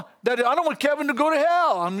saw, that I don't want Kevin to go to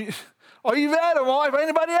hell. Or Yvette or my wife or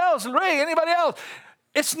anybody else, Ray, anybody else.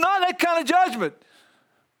 It's not that kind of judgment.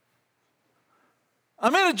 I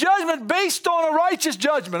made a judgment based on a righteous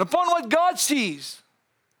judgment, upon what God sees.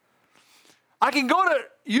 I can go to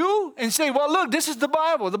you and say, well, look, this is the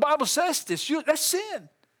Bible. The Bible says this. That's sin.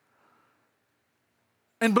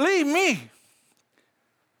 And believe me,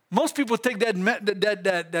 most people take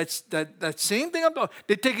that same thing up.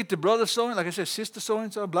 They take it to brother so-and-so, like I said, sister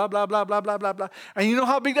so-and-so, blah, blah, blah, blah, blah, blah, blah. And you know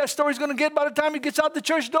how big that story's going to get by the time it gets out the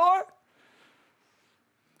church door?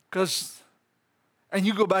 And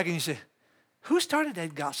you go back and you say, who started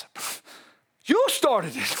that gossip? You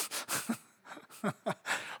started it.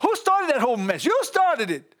 Who started that whole mess? You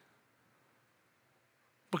started it.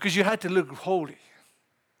 Because you had to look holy.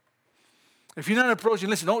 If you're not approaching,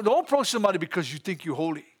 listen, don't approach somebody because you think you're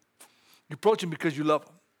holy. You approach them because you love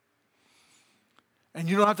them. And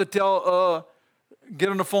you don't have to get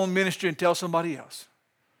on the phone ministry and tell somebody else.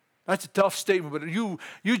 That's a tough statement, but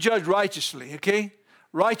you judge righteously, okay?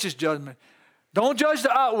 Righteous judgment. Don't judge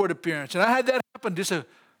the outward appearance. And I had that happen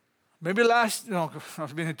maybe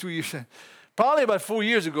I've been here 2 years. Probably about 4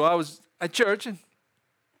 years ago, I was at church, and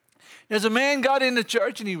there's a man got in the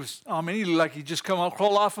church, and he looked like he just crawled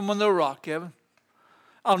off from under a rock, Kevin.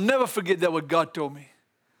 I'll never forget that what God told me.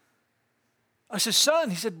 I said, son,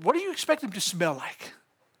 he said, what do you expect him to smell like?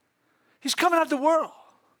 He's coming out of the world.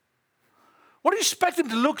 What do you expect him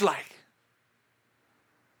to look like?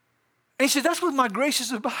 And he said, that's what my grace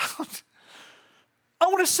is about. I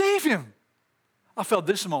want to save him. I felt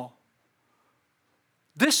this small.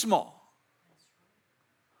 This small.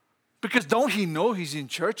 Because don't he know he's in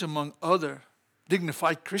church among other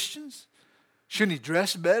dignified Christians? Shouldn't he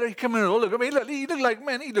dress better? He come in and look. I mean, he looked like,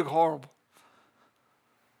 man, he looked horrible.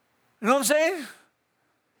 You know what I'm saying?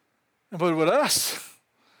 But with us,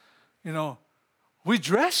 we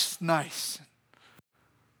dress nice.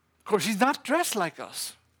 Of course, he's not dressed like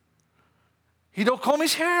us. He don't comb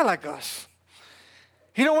his hair like us.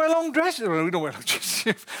 He don't wear long dresses. We don't wear long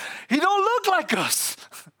dresses. He don't look like us.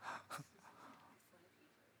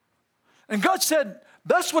 And God said,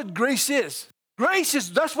 that's what grace is.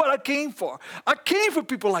 That's what I came for. I came for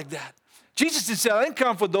people like that. Jesus didn't say, I didn't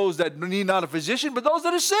come for those that need not a physician, but those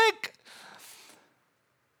that are sick.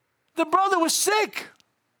 The brother was sick.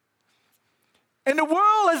 And the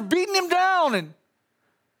world has beaten him down. And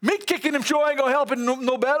me kicking him sure ain't going to help him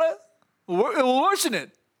no better. It will worsen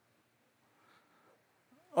it.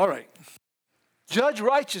 All right. Judge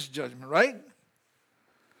righteous judgment, right?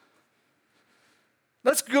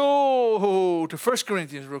 Let's go to 1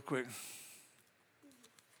 Corinthians real quick.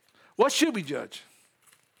 What should we judge?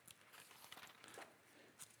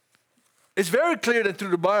 It's very clear that through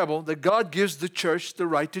the Bible that God gives the church the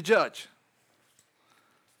right to judge.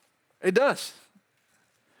 It does.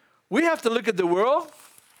 We have to look at the world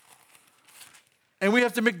and we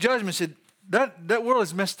have to make judgments. That world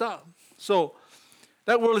is messed up. So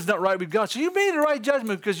that world is not right with God. So you made the right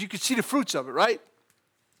judgment because you can see the fruits of it, right?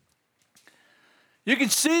 You can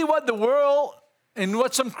see what the world and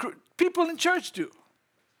what some people in church do.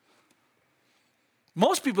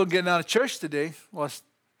 Most people getting out of church today,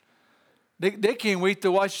 they can't wait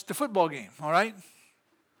to watch the football game, all right?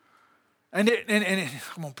 And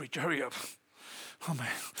come on, preacher, hurry up. Oh, man.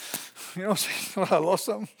 You know what I'm saying? I lost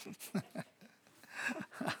something.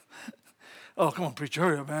 Oh, come on, preacher,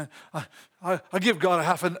 hurry up, man. I give God a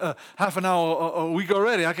half an hour a week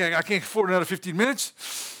already. I can't afford another 15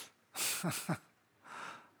 minutes.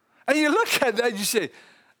 And you look at that and you say,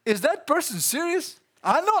 is that person serious?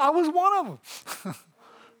 I know, I was one of them.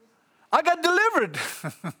 I got delivered.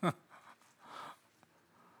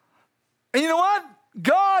 And you know what?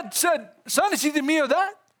 God said, son, it's either me or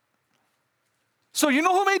that. So you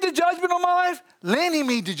know who made the judgment on my life? Lanny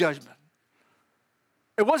made the judgment.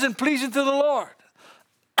 It wasn't pleasing to the Lord.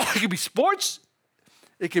 It could be sports.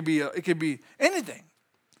 It could be anything.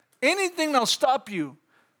 Anything that'll stop you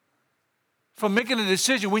from making a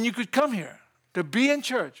decision when you could come here to be in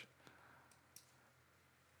church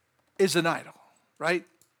is an idol, right?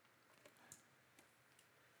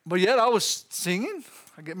 But yet I was singing.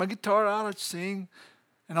 I get my guitar out, I'd sing.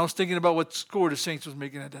 And I was thinking about what score the Saints was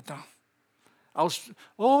making at that time. I was,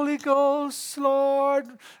 Holy Ghost, Lord,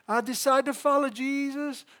 I decide to follow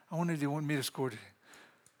Jesus. I wonder if they want me to score today.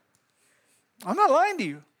 I'm not lying to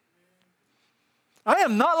you. I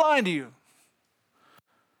am not lying to you.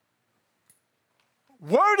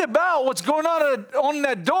 Worried about what's going on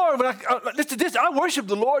that door, but listen to this, I worship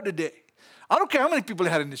the Lord today. I don't care how many people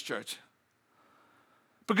they had in this church.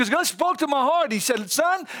 Because God spoke to my heart. He said,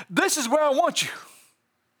 son, this is where I want you.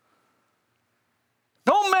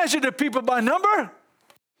 Don't measure the people by number.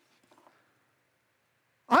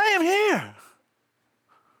 I am here.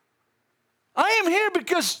 I am here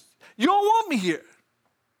because you don't want me here.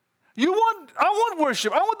 I want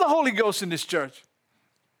worship. I want the Holy Ghost in this church.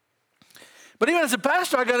 But even as a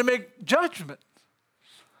pastor, I got to make judgment.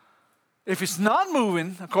 If it's not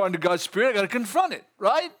moving according to God's Spirit, I got to confront it,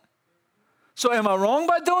 right? So am I wrong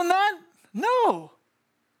by doing that? No.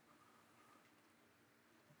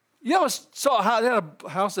 You ever saw how they had a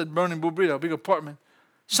house that burned in Bubrita, a big apartment?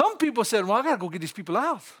 Some people said, well, I got to go get these people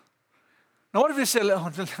out. Now, what if they said,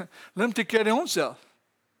 let them take care of their own self?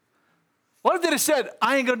 What if they had said,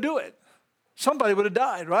 I ain't going to do it? Somebody would have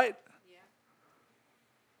died, right? Yeah.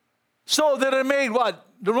 So that it made what?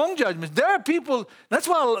 The wrong judgments. There are people, that's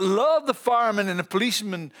why I love the firemen and the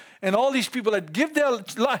policemen and all these people that give their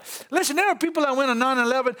life. Listen, there are people that went on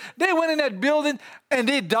 9/11. They went in that building and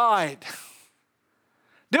they died.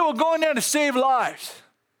 They were going there to save lives.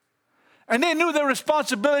 And they knew their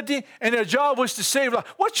responsibility and their job was to save lives.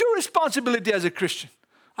 What's your responsibility as a Christian?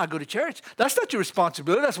 I go to church. That's not your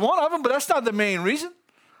responsibility. That's one of them, but that's not the main reason.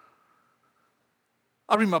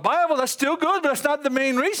 I read my Bible. That's still good, but that's not the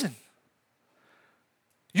main reason.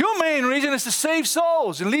 Your main reason is to save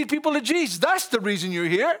souls and lead people to Jesus. That's the reason you're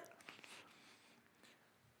here.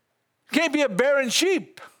 You can't be a barren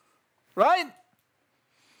sheep, right?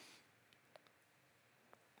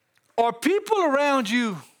 Are people around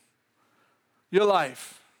you your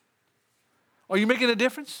life? Are you making a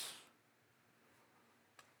difference?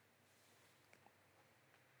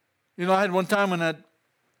 You know, I had one time when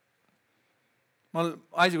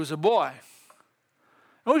Isaac was a boy.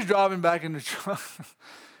 I was driving back in the truck.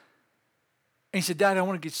 And he said, Daddy, I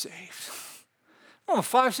want to get saved. I was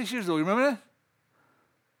 5, 6 years old. You remember that?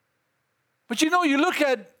 But you know, you look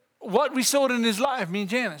at what we sowed in his life, me and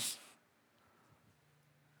Janice.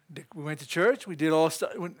 We went to church. We did all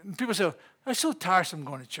stuff. When people say, I'm so tiresome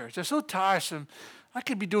going to church. I'm so tiresome. I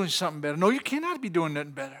could be doing something better. No, you cannot be doing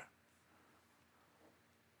nothing better.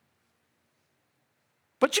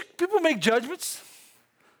 But people make judgments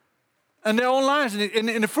in their own lives,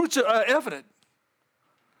 and the fruits are evident.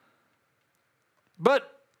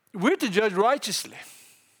 But we're to judge righteously.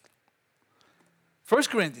 1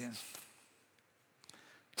 Corinthians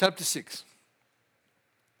chapter 6,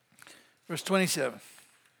 verse 27.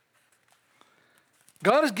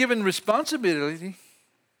 God has given responsibility.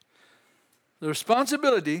 The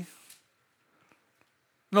responsibility.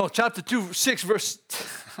 No, chapter 2, 6, verse.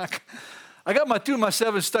 I got my 2 and my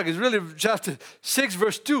 7 stuck. It's really chapter 6,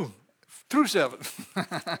 verse 2 through 7.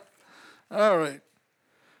 All right.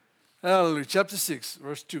 Hallelujah. Chapter 6,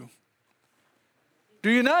 verse 2. Do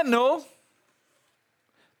you not know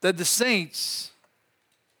that the saints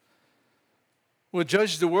will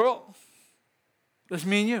judge the world? That's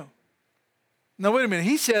me and you. Now, wait a minute.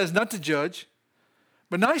 He says not to judge,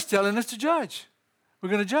 but now he's telling us to judge. We're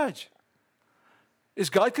going to judge. Is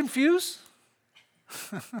God confused?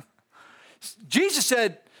 Jesus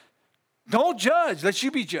said, don't judge, let you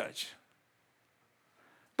be judged.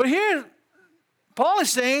 But here, Paul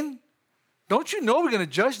is saying, don't you know we're going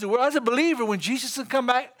to judge the world? As a believer, when Jesus will come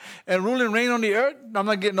back and rule and reign on the earth, I'm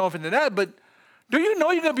not getting off into that, but do you know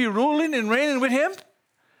you're going to be ruling and reigning with him?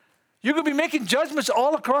 You're going to be making judgments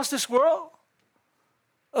all across this world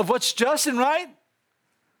of what's just and right.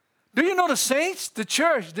 Do you know the saints, the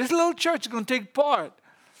church, this little church is going to take part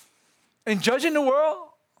in judging the world?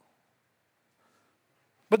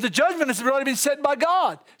 But the judgment has already been set by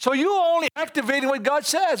God. So you're only activating what God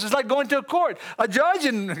says. It's like going to a court. A judge,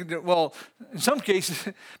 well, in some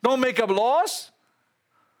cases, don't make up laws.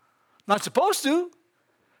 Not supposed to.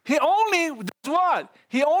 He only does what?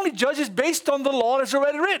 He only judges based on the law that's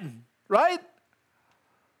already written, right?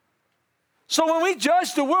 So when we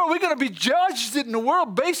judge the world, we're going to be judged in the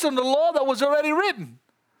world based on the law that was already written.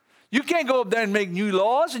 You can't go up there and make new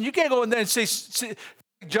laws, and you can't go in there and say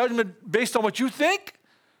judgment based on what you think.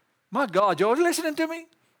 My God, y'all listening to me?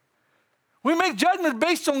 We make judgment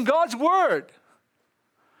based on God's word.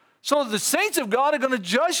 So the saints of God are going to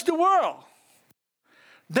judge the world.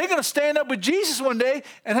 They're going to stand up with Jesus one day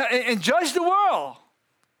and judge the world.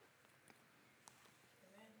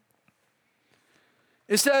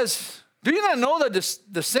 It says, do you not know that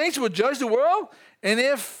the saints will judge the world? And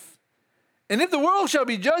if the world shall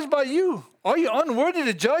be judged by you, are you unworthy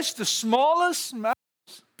to judge the smallest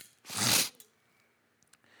matters?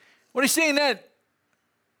 What he's saying that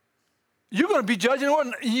you're going to be judging the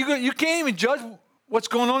world. You can't even judge what's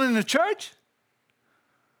going on in the church.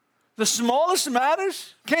 The smallest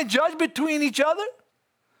matters. Can't judge between each other.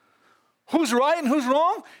 Who's right and who's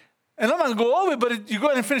wrong. And I'm not going to go over it, but you go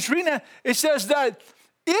ahead and finish reading that. It says that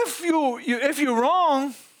if you're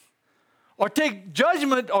wrong or take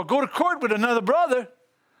judgment or go to court with another brother,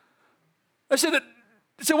 I said,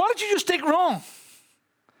 why don't you just take wrong?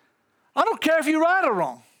 I don't care if you're right or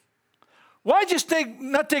wrong. Why just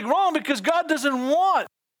not take wrong? Because God doesn't want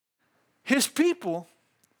his people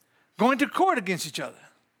going to court against each other.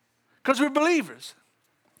 Because we're believers.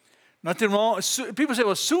 Nothing wrong. People say,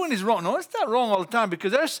 well, suing is wrong. No, it's not wrong all the time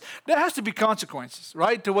because there has to be consequences,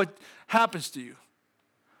 right, to what happens to you.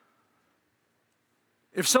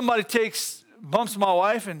 If somebody bumps my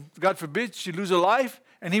wife and God forbid she loses her life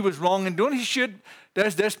and he was wrong in doing it,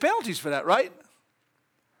 there's penalties for that, right?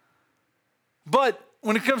 But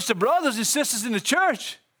when it comes to brothers and sisters in the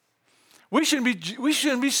church, we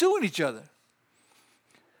shouldn't be suing each other.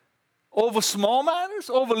 Over small matters,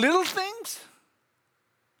 over little things.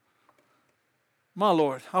 My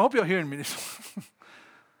Lord, I hope you're hearing me this one.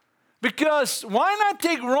 Because why not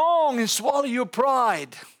take wrong and swallow your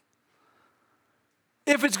pride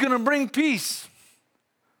if it's going to bring peace?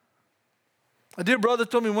 A dear brother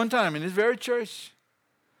told me one time in this very church,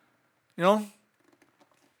 I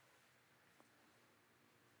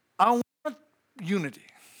want unity.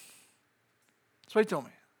 That's what he told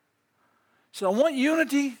me. So I want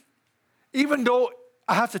unity even though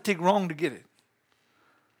I have to take wrong to get it.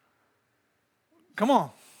 Come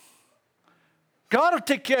on. God will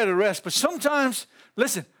take care of the rest. But sometimes,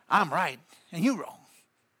 listen, I'm right and you're wrong.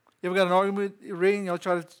 You ever got an argument with Ray? Y'all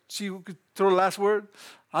try to see who could throw the last word?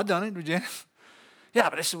 I've done it with Jen. Yeah,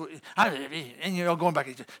 but this is, and you're all going back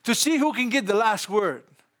to see who can get the last word.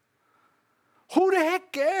 Who the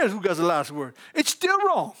heck cares who gets the last word? It's still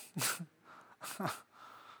wrong.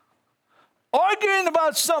 Arguing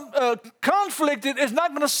about some conflict is not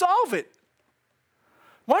going to solve it.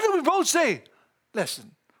 Why don't we both say,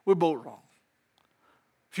 listen, we're both wrong.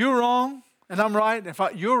 If you're wrong and I'm right,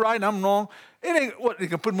 you're right and I'm wrong, it ain't what, you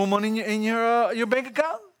can put more money in your bank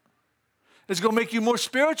account? It's going to make you more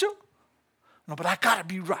spiritual? No, but I got to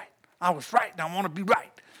be right. I was right and I want to be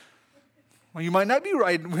right. Well, you might not be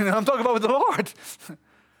right when I'm talking about with the Lord.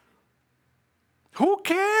 Who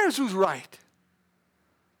cares who's right?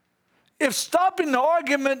 If stopping the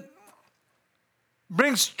argument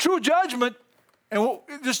brings true judgment, and we'll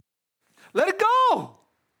just let it go.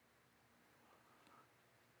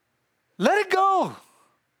 Let it go.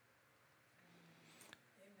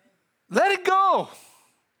 Let it go.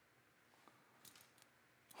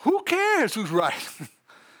 Who cares who's right?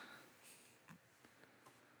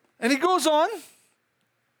 And he goes on.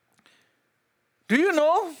 Do you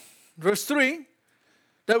know, verse 3,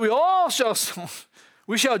 that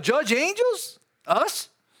we shall judge angels? Us?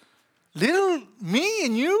 Little me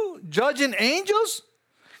and you judging angels?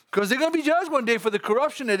 Because they're going to be judged one day for the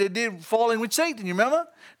corruption that they did falling with Satan. You remember?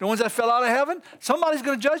 The ones that fell out of heaven? Somebody's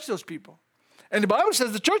going to judge those people. And the Bible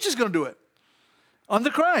says the church is going to do it.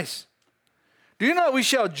 Under Christ. Do you know we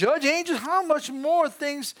shall judge angels? How much more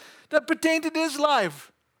things that pertain to this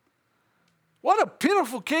life? What a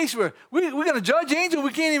pitiful case where we're going to judge angels.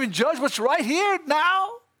 We can't even judge what's right here now.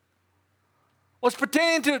 What's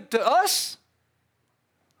pertaining to us.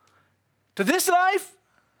 To this life.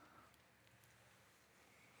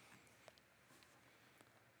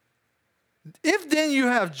 If then you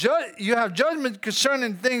have judgment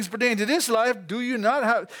concerning things pertaining to this life, do you not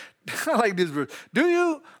have, I like this verse, do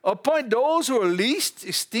you appoint those who are least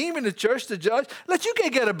esteemed in the church to judge? You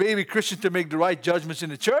can't get a baby Christian to make the right judgments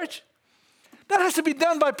in the church. That has to be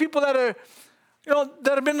done by people that are,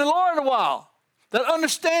 that have been in the Lord a while, that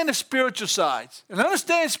understand the spiritual sides and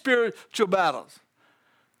understand spiritual battles.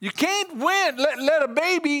 You can't let a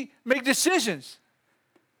baby make decisions.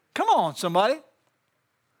 Come on, somebody.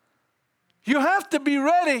 You have to be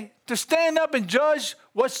ready to stand up and judge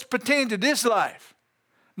what's pertaining to this life.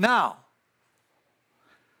 Now,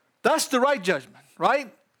 that's the right judgment,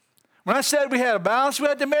 right? When I said we had a balance we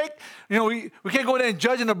had to make, we can't go there and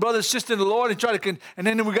judge a brother and sister in the Lord and try to, and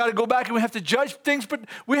then we got to go back and we have to judge things. But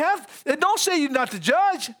it don't say you not to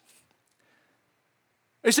judge.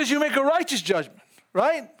 It says you make a righteous judgment,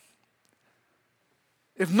 right?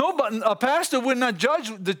 If a pastor would not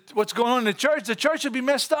judge what's going on in the church would be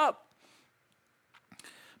messed up.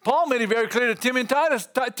 Paul made it very clear to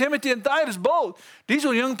Timothy and Titus both. These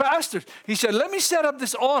were young pastors. He said, let me set up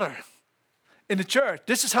this order in the church.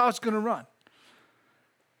 This is how it's going to run.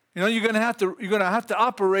 You know, you're going to have to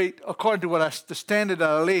operate according to the standard that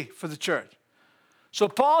I lay for the church. So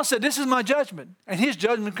Paul said, this is my judgment. And his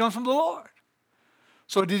judgment comes from the Lord.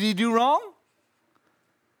 So did he do wrong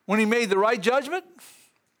when he made the right judgment?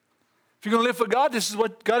 If you're going to live for God, this is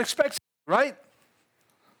what God expects, right?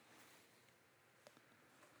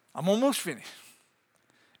 I'm almost finished.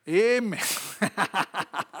 Amen.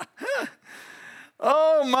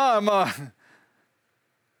 Oh, my.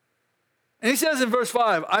 And he says in verse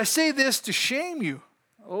 5, I say this to shame you.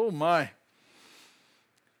 Oh, my.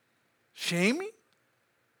 Shame me?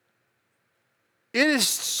 It is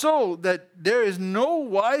so that there is no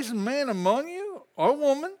wise man among you or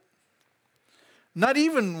woman, not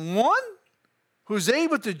even one, who's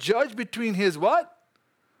able to judge between his what?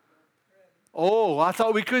 Oh, I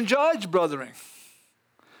thought we couldn't judge, brethren.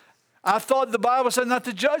 I thought the Bible said not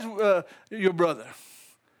to judge your brother.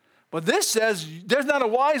 But this says there's not a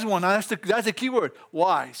wise one. That's the key word,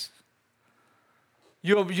 wise.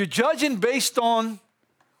 You're judging based on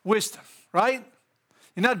wisdom, right?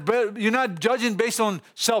 You're not judging based on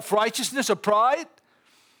self-righteousness or pride.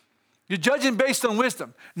 You're judging based on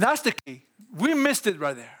wisdom. And that's the key. We missed it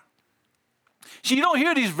right there. See, you don't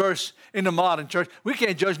hear these verses in the modern church. We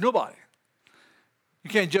can't judge nobody. You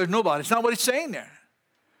can't judge nobody. It's not what it's saying there.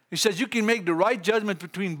 It says you can make the right judgment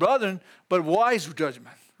between brethren, but wise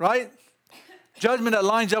judgment, right? Judgment that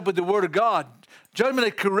lines up with the Word of God. Judgment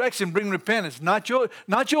that corrects and brings repentance. Not your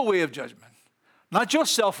way of judgment. Not your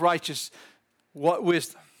self-righteous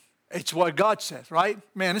wisdom. It's what God says, right?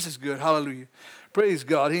 Man, this is good. Hallelujah. Praise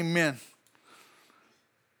God. Amen.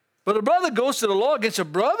 But a brother goes to the law against a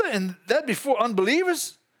brother, and that before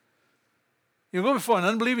unbelievers. You go before an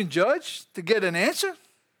unbelieving judge to get an answer?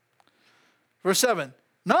 Verse 7.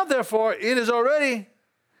 Now, therefore, it is already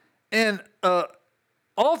an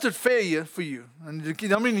altered failure for you. And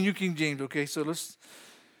I'm reading New King James, okay? So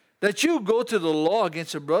that you go to the law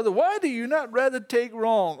against a brother. Why do you not rather take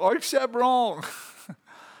wrong or accept wrong?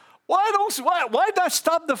 Why not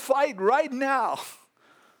stop the fight right now?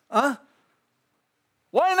 Huh?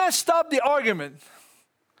 Why not stop the argument?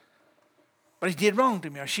 But he did wrong to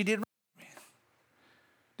me, or she did wrong to me.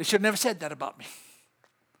 They should have never said that about me.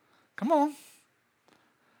 Come on.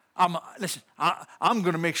 Listen, I'm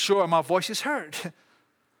going to make sure my voice is heard.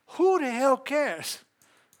 Who the hell cares?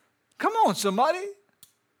 Come on, somebody.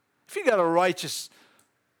 If you got a righteous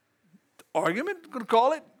argument, I'm going to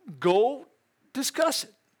call it, go discuss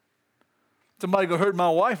it. Somebody going to hurt my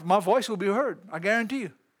wife, my voice will be heard. I guarantee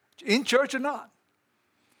you. In church or not.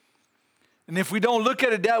 And if we don't look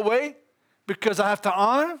at it that way, because I have to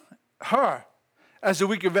honor her as a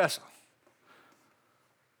weaker vessel.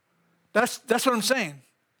 That's what I'm saying.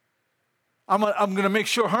 I'm going to make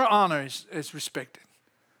sure her honor is respected.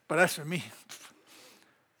 But that's for me.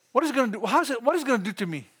 What is it going to do? What is it going to do to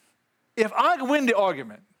me? If I win the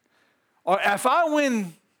argument, or if I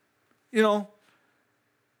win, the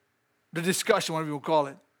discussion, whatever you will call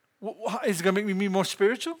it, is it going to make me be more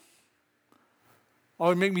spiritual?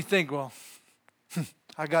 Or make me think, well,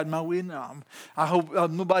 I got my win. I hope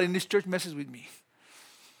nobody in this church messes with me.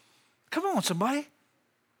 Come on, somebody.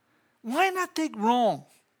 Why not take wrong?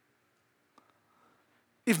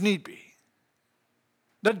 If need be.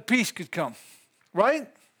 That peace could come. Right?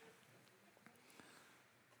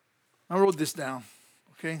 I wrote this down.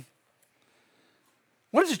 Okay?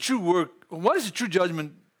 What is the true work? What is the true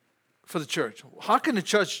judgment for the church? How can the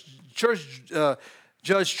church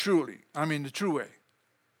judge truly? I mean, the true way.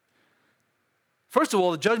 First of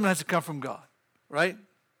all, the judgment has to come from God, right?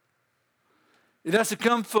 It has to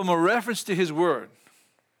come from a reference to His Word.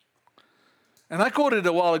 And I quoted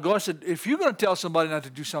a while ago, I said, if you're going to tell somebody not to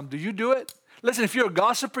do something, do you do it? Listen, if you're a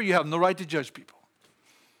gossiper, you have no right to judge people.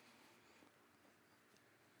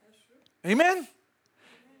 Amen?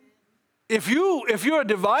 If you're a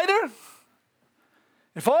divider,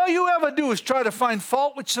 if all you ever do is try to find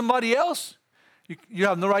fault with somebody else, you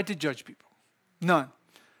have no right to judge people. None.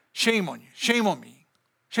 Shame on you. Shame on me.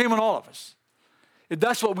 Shame on all of us. If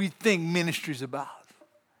that's what we think ministry is about.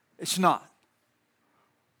 It's not.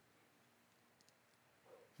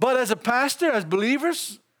 But as a pastor, as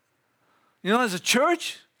believers, as a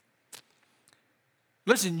church,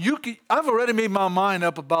 listen, I've already made my mind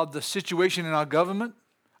up about the situation in our government.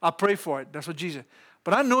 I pray for it. That's what Jesus.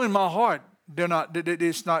 But I know in my heart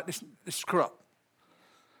it's corrupt.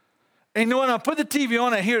 And when I put the TV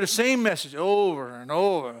on, I hear the same message over and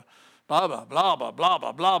over. Blah, blah, blah, blah, blah,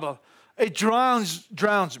 blah, blah, blah. It drowns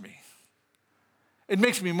me. It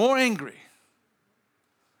makes me more angry.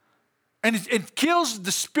 And it kills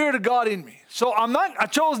the Spirit of God in me. So I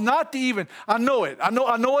chose not to even, I know it. I know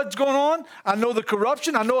what's going on. I know the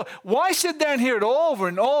corruption. I know, why sit there and hear it over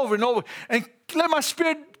and over and over and let my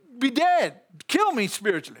spirit be dead? Kill me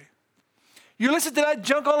spiritually. You listen to that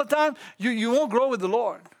junk all the time, you won't grow with the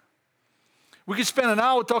Lord. We could spend an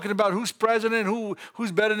hour talking about who's president,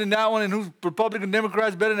 who's better than that one, and who's Republican,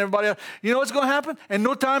 Democrats better than everybody else. You know what's going to happen? And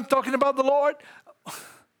no time talking about the Lord?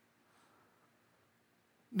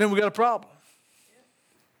 Then we got a problem.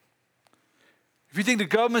 If you think the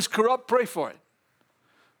government's corrupt, pray for it.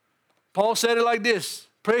 Paul said it like this: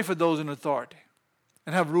 pray for those in authority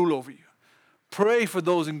and have rule over you. Pray for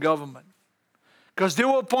those in government, because they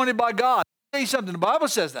were appointed by God. I'll tell you something, the Bible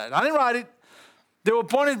says that. I didn't write it. They were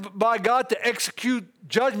appointed by God to execute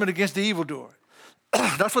judgment against the evildoer.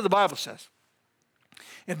 That's what the Bible says.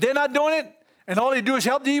 If they're not doing it, and all they do is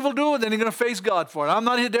help the evildoer, then they're going to face God for it. I'm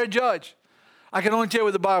not here their judge. I can only tell you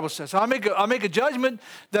what the Bible says. So I make a judgment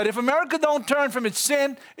that if America don't turn from its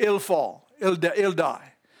sin, it'll fall. It'll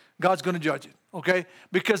die. God's going to judge it, okay?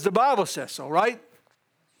 Because the Bible says so, right?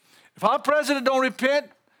 If our president don't repent,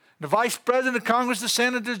 the vice president, the Congress, the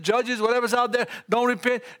senators, judges, whatever's out there, don't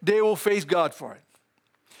repent, they will face God for it.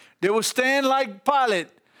 They will stand like Pilate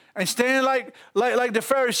and stand like the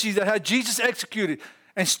Pharisees that had Jesus executed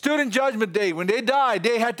and stood in judgment day. When they died,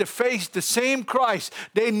 they had to face the same Christ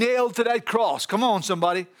they nailed to that cross. Come on,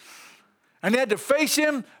 somebody. And they had to face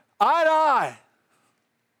him eye to eye.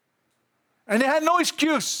 And they had no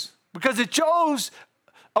excuse because they chose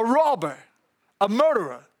a robber, a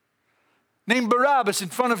murderer named Barabbas in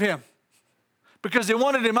front of him because they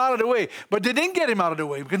wanted him out of the way. But they didn't get him out of the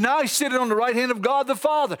way because now he's sitting on the right hand of God the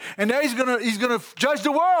Father. And now he's gonna judge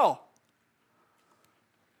the world.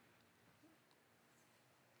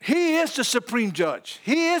 He is the supreme judge.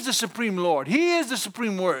 He is the supreme Lord. He is the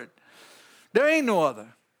supreme word. There ain't no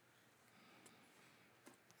other.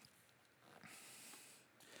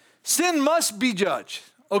 Sin must be judged,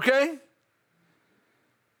 okay?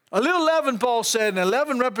 A little leaven, Paul said, and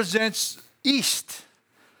leaven represents yeast.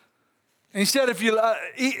 And he said if you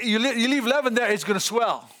leave leaven there, it's going to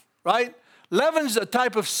swell, right? Leaven's a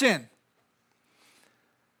type of sin.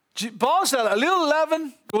 Paul said a little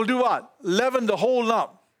leaven will do what? Leaven the whole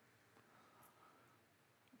lump.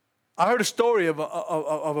 I heard a story of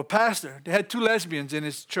a pastor. They had two lesbians in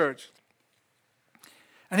his church.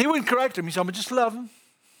 And he wouldn't correct them. He said, just love them.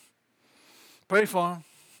 Pray for them.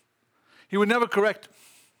 He would never correct them.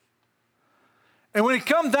 And when it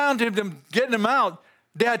come down to them getting them out,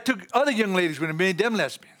 they had took other young ladies with them, made them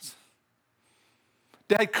lesbians.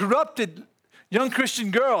 They had corrupted young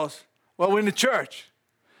Christian girls while we're in the church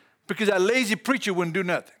because that lazy preacher wouldn't do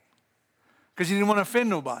nothing. Because he didn't want to offend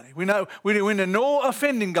nobody. We're in a no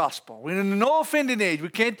offending gospel. We're in a no offending age. We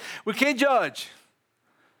can't judge.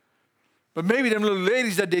 But maybe them little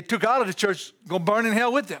ladies that they took out of the church gonna burn in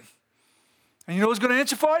hell with them. And you know who's gonna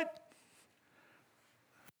answer for it?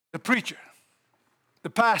 The preacher, the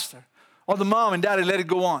pastor, or the mom and daddy let it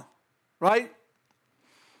go on, right?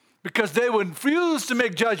 Because they would refuse to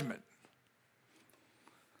make judgment.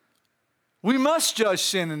 We must judge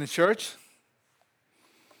sin in the church.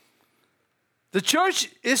 The church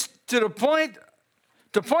is to the point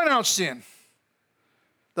to point out sin.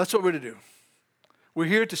 That's what we're to do. We're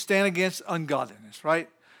here to stand against ungodliness, right?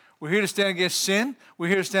 We're here to stand against sin. We're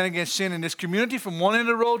here to stand against sin in this community from one end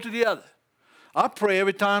of the road to the other. I pray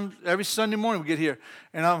every Sunday morning we get here,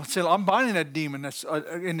 and I'm binding that demon that's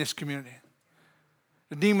in this community.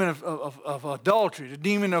 The demon of adultery, the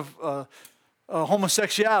demon of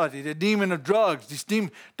homosexuality, the demon of drugs, this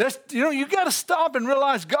demon. You got to stop and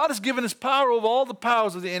realize God has given us power over all the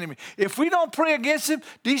powers of the enemy. If we don't pray against him,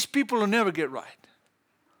 these people will never get right.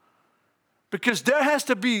 Because there has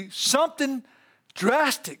to be something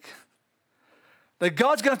drastic that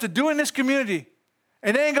God's going to have to do in this community,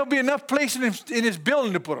 and there ain't going to be enough place in his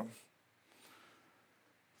building to put them.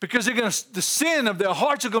 Because the sin of their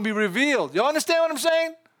hearts are going to be revealed. You understand what I'm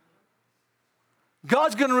saying?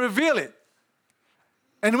 God's going to reveal it.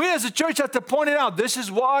 And we as a church have to point it out. This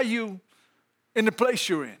is why you in the place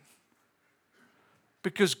you're in.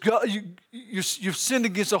 Because God, you've sinned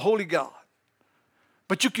against a holy God.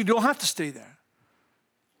 But you don't have to stay there.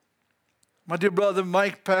 My dear brother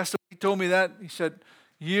Mike, pastor, he told me that. He said,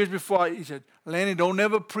 years before, he said, Lanny, don't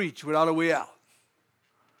ever preach without a way out.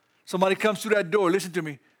 Somebody comes through that door, listen to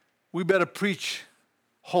me. We better preach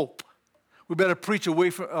hope. We better preach a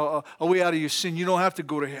way out of your sin. You don't have to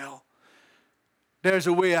go to hell. There's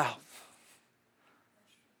a way out.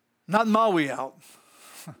 Not my way out.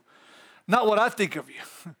 Not what I think of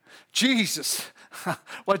you. Jesus.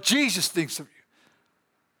 What Jesus thinks of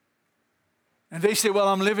you. And they say, well,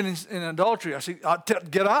 I'm living in adultery. I say,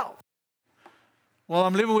 get out. Well,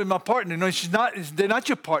 I'm living with my partner. No, she's not. They're not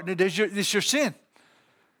your partner. It's your sin.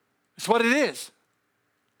 It's what it is.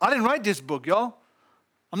 I didn't write this book, y'all.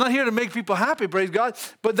 I'm not here to make people happy, praise God.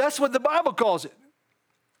 But that's what the Bible calls it.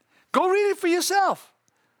 Go read it for yourself.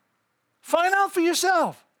 Find out for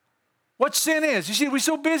yourself what sin is. You see, we're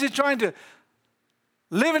so busy trying to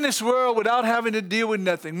live in this world without having to deal with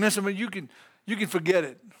nothing. Listen, you can forget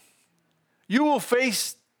it. You will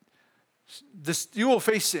face this. You will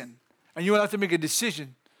face sin, and you will have to make a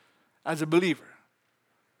decision as a believer.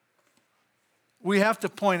 We have to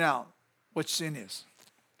point out what sin is.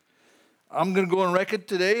 I'm going to go on record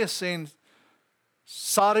today as saying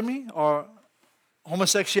sodomy or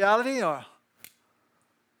homosexuality or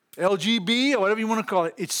LGB or whatever you want to call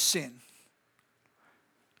it, it's sin.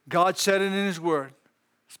 God said it in His Word,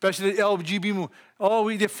 especially the LGB movement. Oh,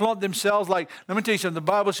 they flaunt themselves like, let me tell you something. The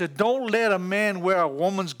Bible says, don't let a man wear a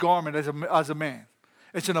woman's garment as a man.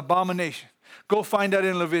 It's an abomination. Go find that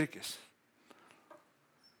in Leviticus.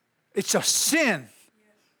 It's a sin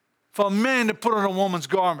for a man to put on a woman's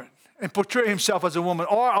garment and portray himself as a woman,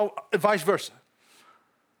 or vice versa.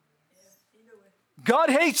 God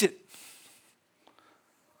hates it.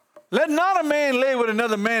 Let not a man lay with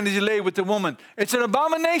another man as he lay with the woman. It's an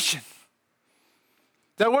abomination.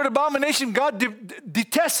 That word abomination, God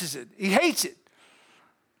detests it. He hates it.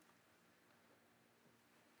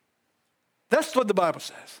 That's what the Bible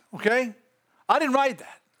says, okay? I didn't write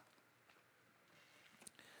that.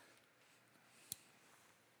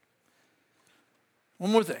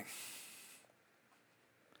 One more thing.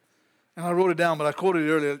 And I wrote it down, but I quoted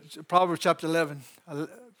it earlier. Proverbs chapter 11,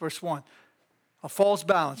 verse 1. A false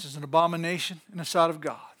balance is an abomination in the sight of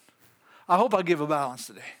God. I hope I give a balance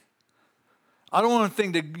today. I don't want to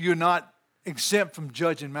think that you're not exempt from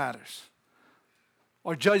judging matters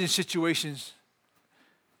or judging situations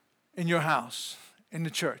in your house, in the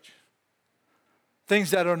church.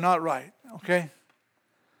 Things that are not right, okay?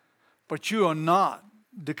 But you are not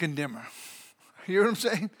the condemner. You hear what I'm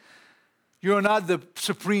saying? You are not the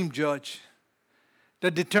supreme judge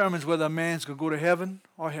that determines whether a man's going to go to heaven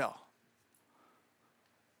or hell.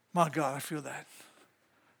 My God, I feel that.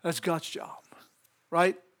 That's God's job,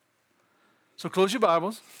 right? So close your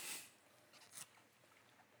Bibles.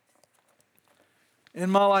 In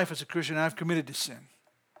my life as a Christian, I've committed this sin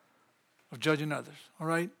of judging others, all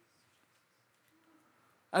right?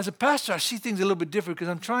 As a pastor, I see things a little bit different because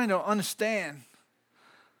I'm trying to understand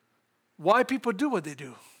why people do what they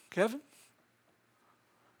do. Kevin?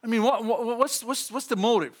 I mean, what's the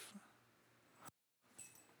motive?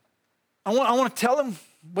 I want to tell them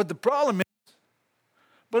what the problem is,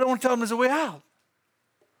 but I want to tell them there's a way out.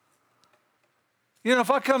 You know, if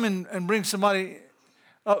I come and bring somebody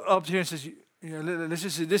up here and says,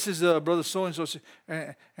 this is brother so-and-so,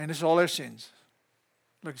 and this is all their sins.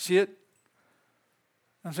 Look, see it?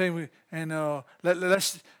 I'm saying, we're going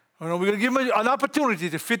to give them an opportunity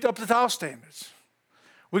to fit up to our standards.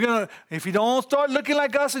 If you don't start looking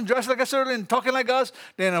like us and dressing like us and talking like us,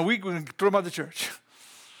 then in a week we're going to throw them out of the church.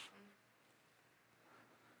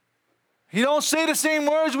 He don't say the same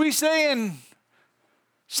words we say and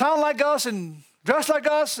sound like us and dress like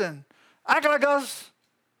us and act like us.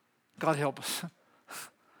 God help us.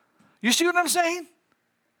 You see what I'm saying?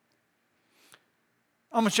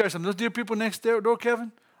 I'm going to share something. Those dear people next door,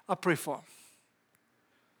 Kevin, I pray for them.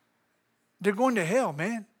 They're going to hell,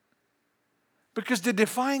 man. Because they're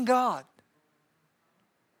defying God.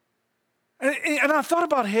 And I thought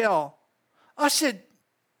about hell. I said,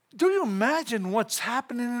 do you imagine what's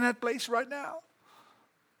happening in that place right now?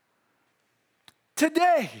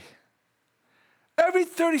 Today, every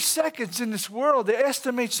 30 seconds in this world, they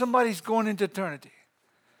estimate somebody's going into eternity.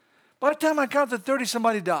 By the time I count to 30,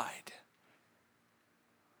 somebody died.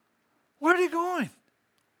 Where are they going?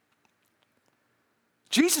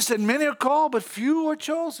 Jesus said, many are called, but few are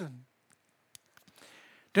chosen.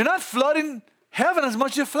 They're not flooding heaven as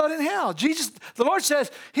much as they're flooding hell. The Lord says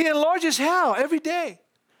He enlarges hell every day.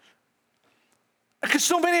 Because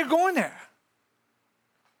so many are going there.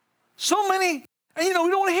 So many, and we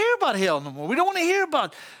don't want to hear about hell no more. We don't want to hear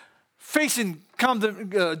about facing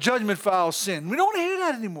judgment for our sin. We don't want to hear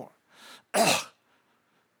that anymore.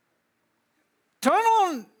 Turn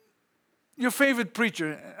on your favorite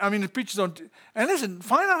preacher. I mean, the preachers don't. And listen,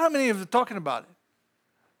 find out how many of them are talking about it.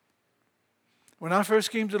 When I first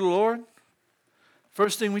came to the Lord,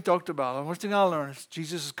 first thing we talked about, the first thing I learned is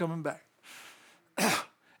Jesus is coming back.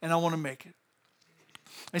 And I want to make it.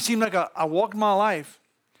 It seemed like I walked my life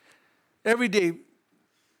every day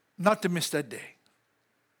not to miss that day.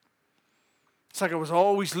 It's like I was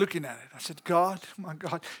always looking at it. I said, God, my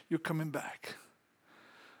God, you're coming back.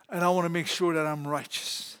 And I want to make sure that I'm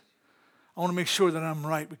righteous. I want to make sure that I'm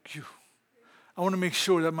right with you. I want to make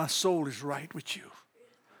sure that my soul is right with you.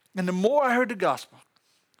 And the more I heard the gospel,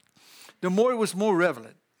 the more it was more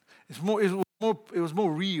relevant. It was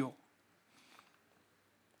more real.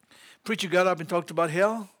 Preacher got up and talked about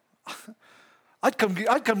hell. I'd come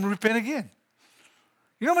repent again.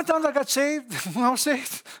 You know how many times I got saved when I was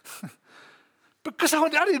saved? Because I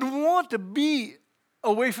didn't want to be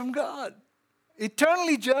away from God,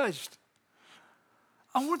 eternally judged.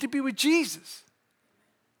 I wanted to be with Jesus.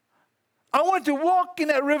 I wanted to walk in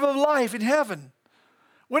that river of life in heaven.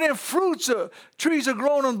 When there trees are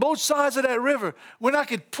growing on both sides of that river, when I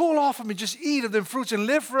could pull off them and just eat of them fruits and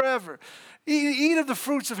live forever. Eat of the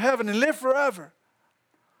fruits of heaven and live forever.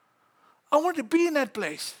 I wanted to be in that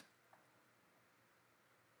place.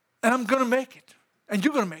 And I'm going to make it. And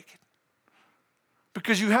you're going to make it.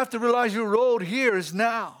 Because you have to realize your road here is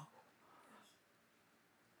now.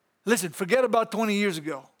 Listen, forget about 20 years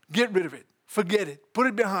ago. Get rid of it. Forget it. Put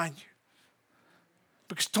it behind you.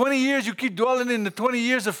 Because 20 years, you keep dwelling in the 20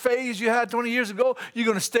 years of phase you had 20 years ago, you're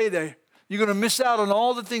going to stay there. You're going to miss out on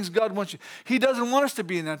all the things God wants you. He doesn't want us to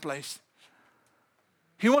be in that place.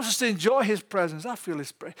 He wants us to enjoy His presence. I feel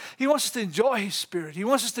His presence. He wants us to enjoy His Spirit. He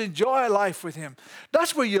wants us to enjoy life with Him.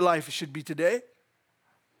 That's where your life should be today.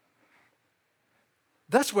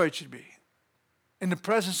 That's where it should be. In the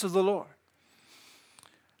presence of the Lord.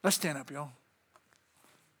 Let's stand up, y'all.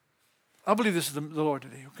 I believe this is the Lord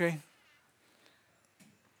today, okay?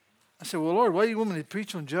 I said, well, Lord, why do you want me to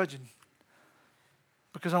preach on judging?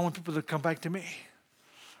 Because I want people to come back to me.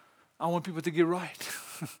 I want people to get right.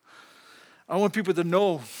 I want people to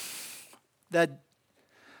know that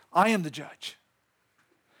I am the judge.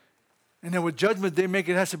 And that what judgment they make,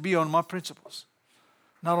 it has to be on my principles,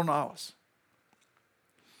 not on ours.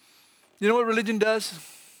 You know what religion does?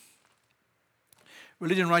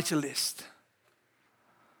 Religion writes a list.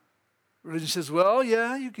 Religion says, well,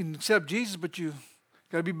 yeah, you can accept Jesus, but you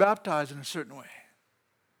got to be baptized in a certain way.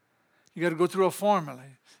 You got to go through a formula.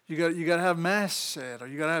 You got to have mass said, or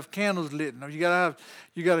you got to have candles lit, or you got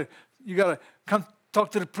to come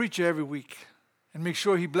talk to the preacher every week and make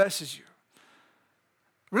sure he blesses you.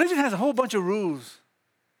 Religion has a whole bunch of rules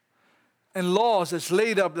and laws that's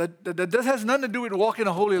laid up that has nothing to do with walking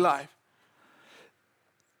a holy life.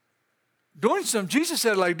 Jesus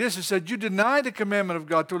said it like this. He said, you deny the commandment of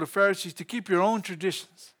God, told the Pharisees, to keep your own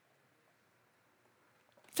traditions.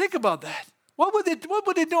 Think about that. What were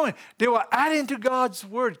they doing? They were adding to God's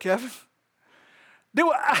word, Kevin. They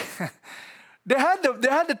had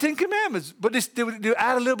the Ten Commandments, but they would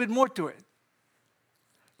add a little bit more to it.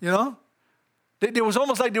 You know? It was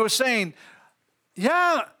almost like they were saying,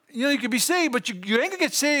 yeah, you can be saved, but you ain't going to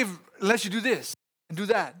get saved unless you do this and do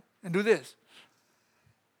that and do this.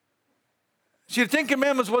 See, the Ten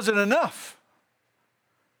Commandments wasn't enough.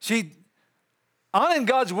 See, honoring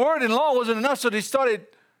God's word and law wasn't enough, so they started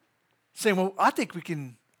saying, well, I think we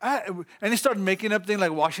can. And they started making up things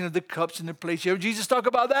like washing of the cups and the plates. You hear Jesus talk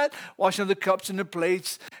about that? Washing of the cups and the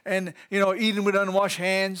plates and, eating with unwashed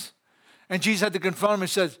hands. And Jesus had to confront him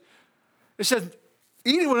and it says,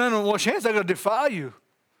 eating with unwashed hands, that's going to defile you.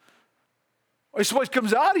 It's what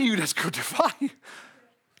comes out of you that's going to defile you.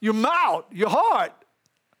 Your mouth, your heart.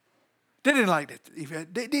 They didn't like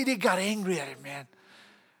that. They got angry at him, man.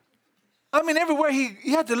 I mean, everywhere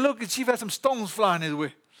he had to look and see if he had some stones flying his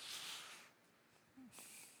way.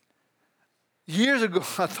 Years ago,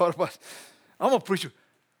 I thought about, I'm a preacher.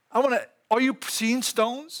 Are you seeing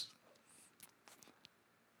stones?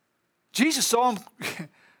 Jesus saw them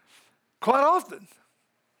quite often.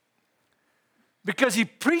 Because he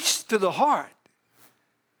preached to the heart.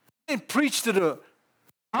 He didn't preach to the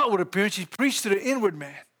outward appearance. He preached to the inward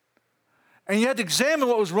man. And you had to examine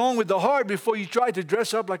what was wrong with the heart before you tried to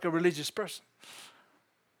dress up like a religious person.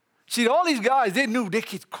 See, all these guys, they knew they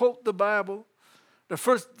could quote the Bible. The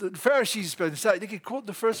Pharisees, they could quote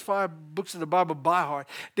the first 5 books of the Bible by heart.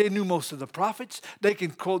 They knew most of the prophets. They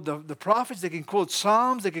can quote the prophets. They can quote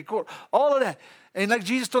Psalms. They can quote all of that. And like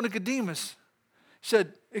Jesus told Nicodemus, he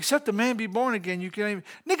said, except the man be born again, you can't even.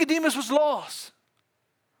 Nicodemus was lost.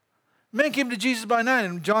 Man came to Jesus by night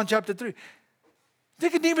in John chapter 3.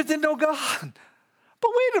 Nicodemus didn't know God.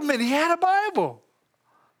 But wait a minute, he had a Bible.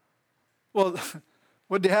 Well,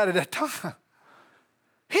 what they had at that time.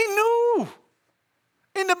 He knew.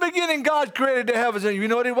 In the beginning, God created the heavens. And you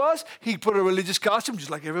know what it was? He put a religious costume just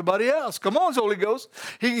like everybody else. Come on, Holy Ghost.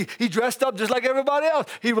 He dressed up just like everybody else.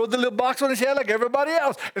 He rode the little box on his head like everybody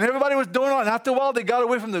else. And everybody was doing it. And after a while, they got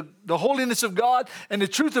away from the holiness of God and the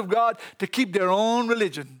truth of God to keep their own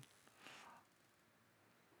religion.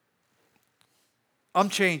 I'm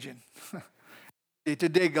changing.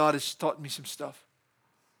 Today, God has taught me some stuff.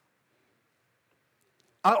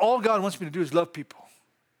 All God wants me to do is love people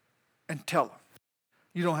and tell them,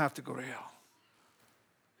 you don't have to go to hell.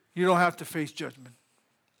 You don't have to face judgment.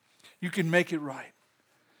 You can make it right.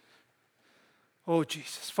 Oh,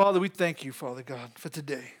 Jesus. Father, we thank you, Father God, for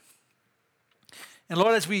today. And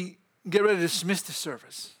Lord, as we get ready to dismiss the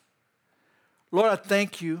service, Lord, I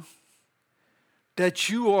thank you that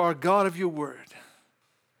you are a God of your word.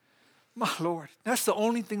 My Lord, that's the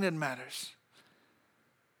only thing that matters,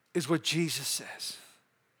 is what Jesus says.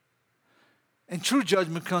 And true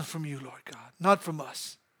judgment comes from you, Lord God, not from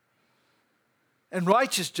us. And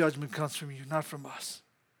righteous judgment comes from you, not from us.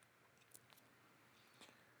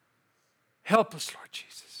 Help us, Lord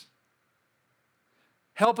Jesus.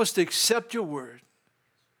 Help us to accept your word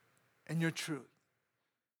and your truth.